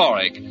Scott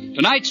Rorick.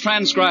 Tonight's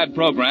transcribed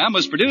program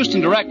was produced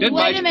and directed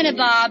by... Wait a minute,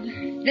 Bob.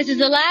 This is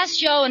the last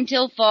show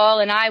until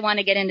fall, and I want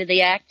to get into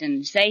the act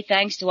and say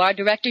thanks to our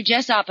director,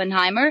 Jess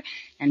Oppenheimer,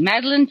 and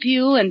Madeline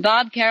Pugh and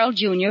Bob Carroll,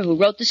 Jr., who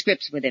wrote the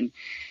scripts with him.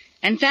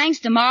 And thanks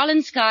to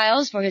Marlon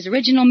Skiles for his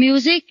original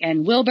music,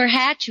 and Wilbur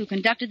Hatch, who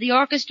conducted the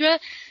orchestra,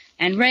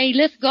 and Ray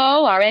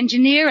Lithgow, our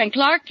engineer, and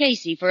Clark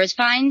Casey for his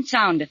fine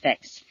sound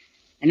effects.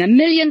 And a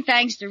million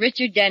thanks to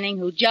Richard Denning,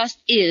 who just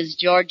is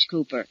George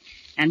Cooper.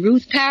 And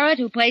Ruth Parrott,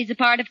 who plays the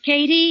part of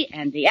Katie,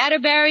 and the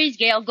Atterberrys,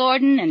 Gail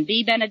Gordon, and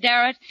Bea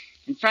Benaderet,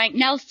 and Frank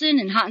Nelson,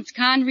 and Hans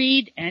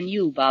Conried, and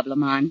you, Bob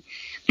Lamont.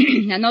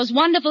 And those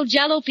wonderful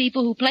Jell-O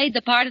people who played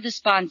the part of the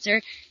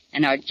sponsor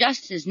and are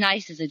just as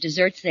nice as the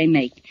desserts they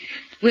make.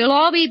 We'll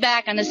all be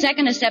back on the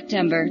 2nd of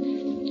September.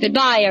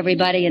 Goodbye,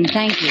 everybody, and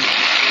thank you.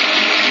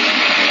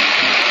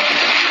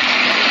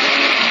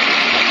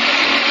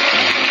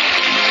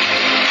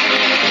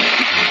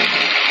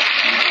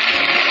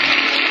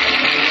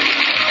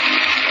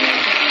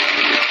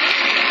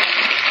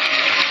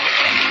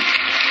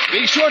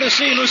 Be sure to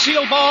see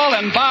Lucille Ball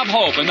and Bob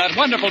Hope in that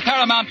wonderful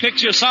Paramount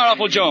picture,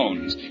 Sorrowful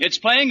Jones. It's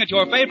playing at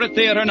your favorite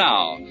theater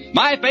now.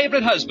 My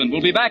Favorite Husband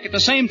will be back at the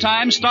same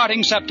time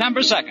starting September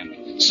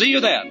 2nd. See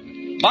you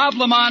then. Bob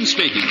Lamont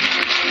speaking.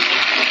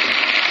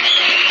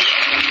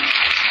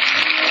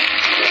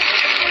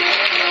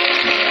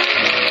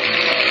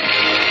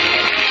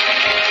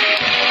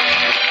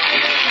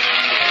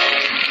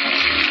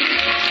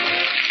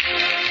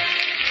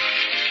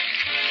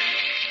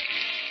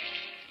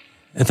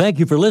 Thank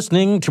you for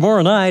listening.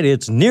 Tomorrow night,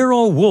 it's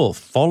Nero Wolfe,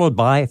 followed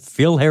by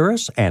Phil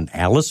Harris and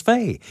Alice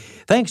Faye.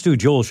 Thanks to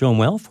Joel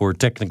Shomwell for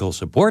technical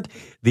support.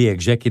 The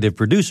executive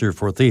producer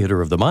for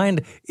Theater of the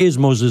Mind is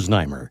Moses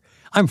Neimer.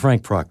 I'm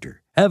Frank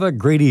Proctor. Have a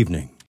great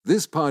evening.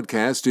 This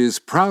podcast is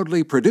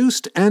proudly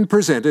produced and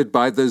presented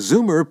by the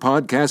Zoomer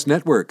Podcast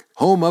Network,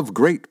 home of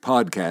great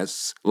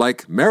podcasts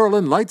like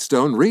Marilyn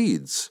Lightstone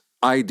Reads,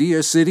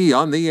 Idea City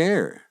on the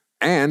Air,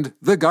 and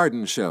The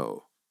Garden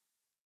Show.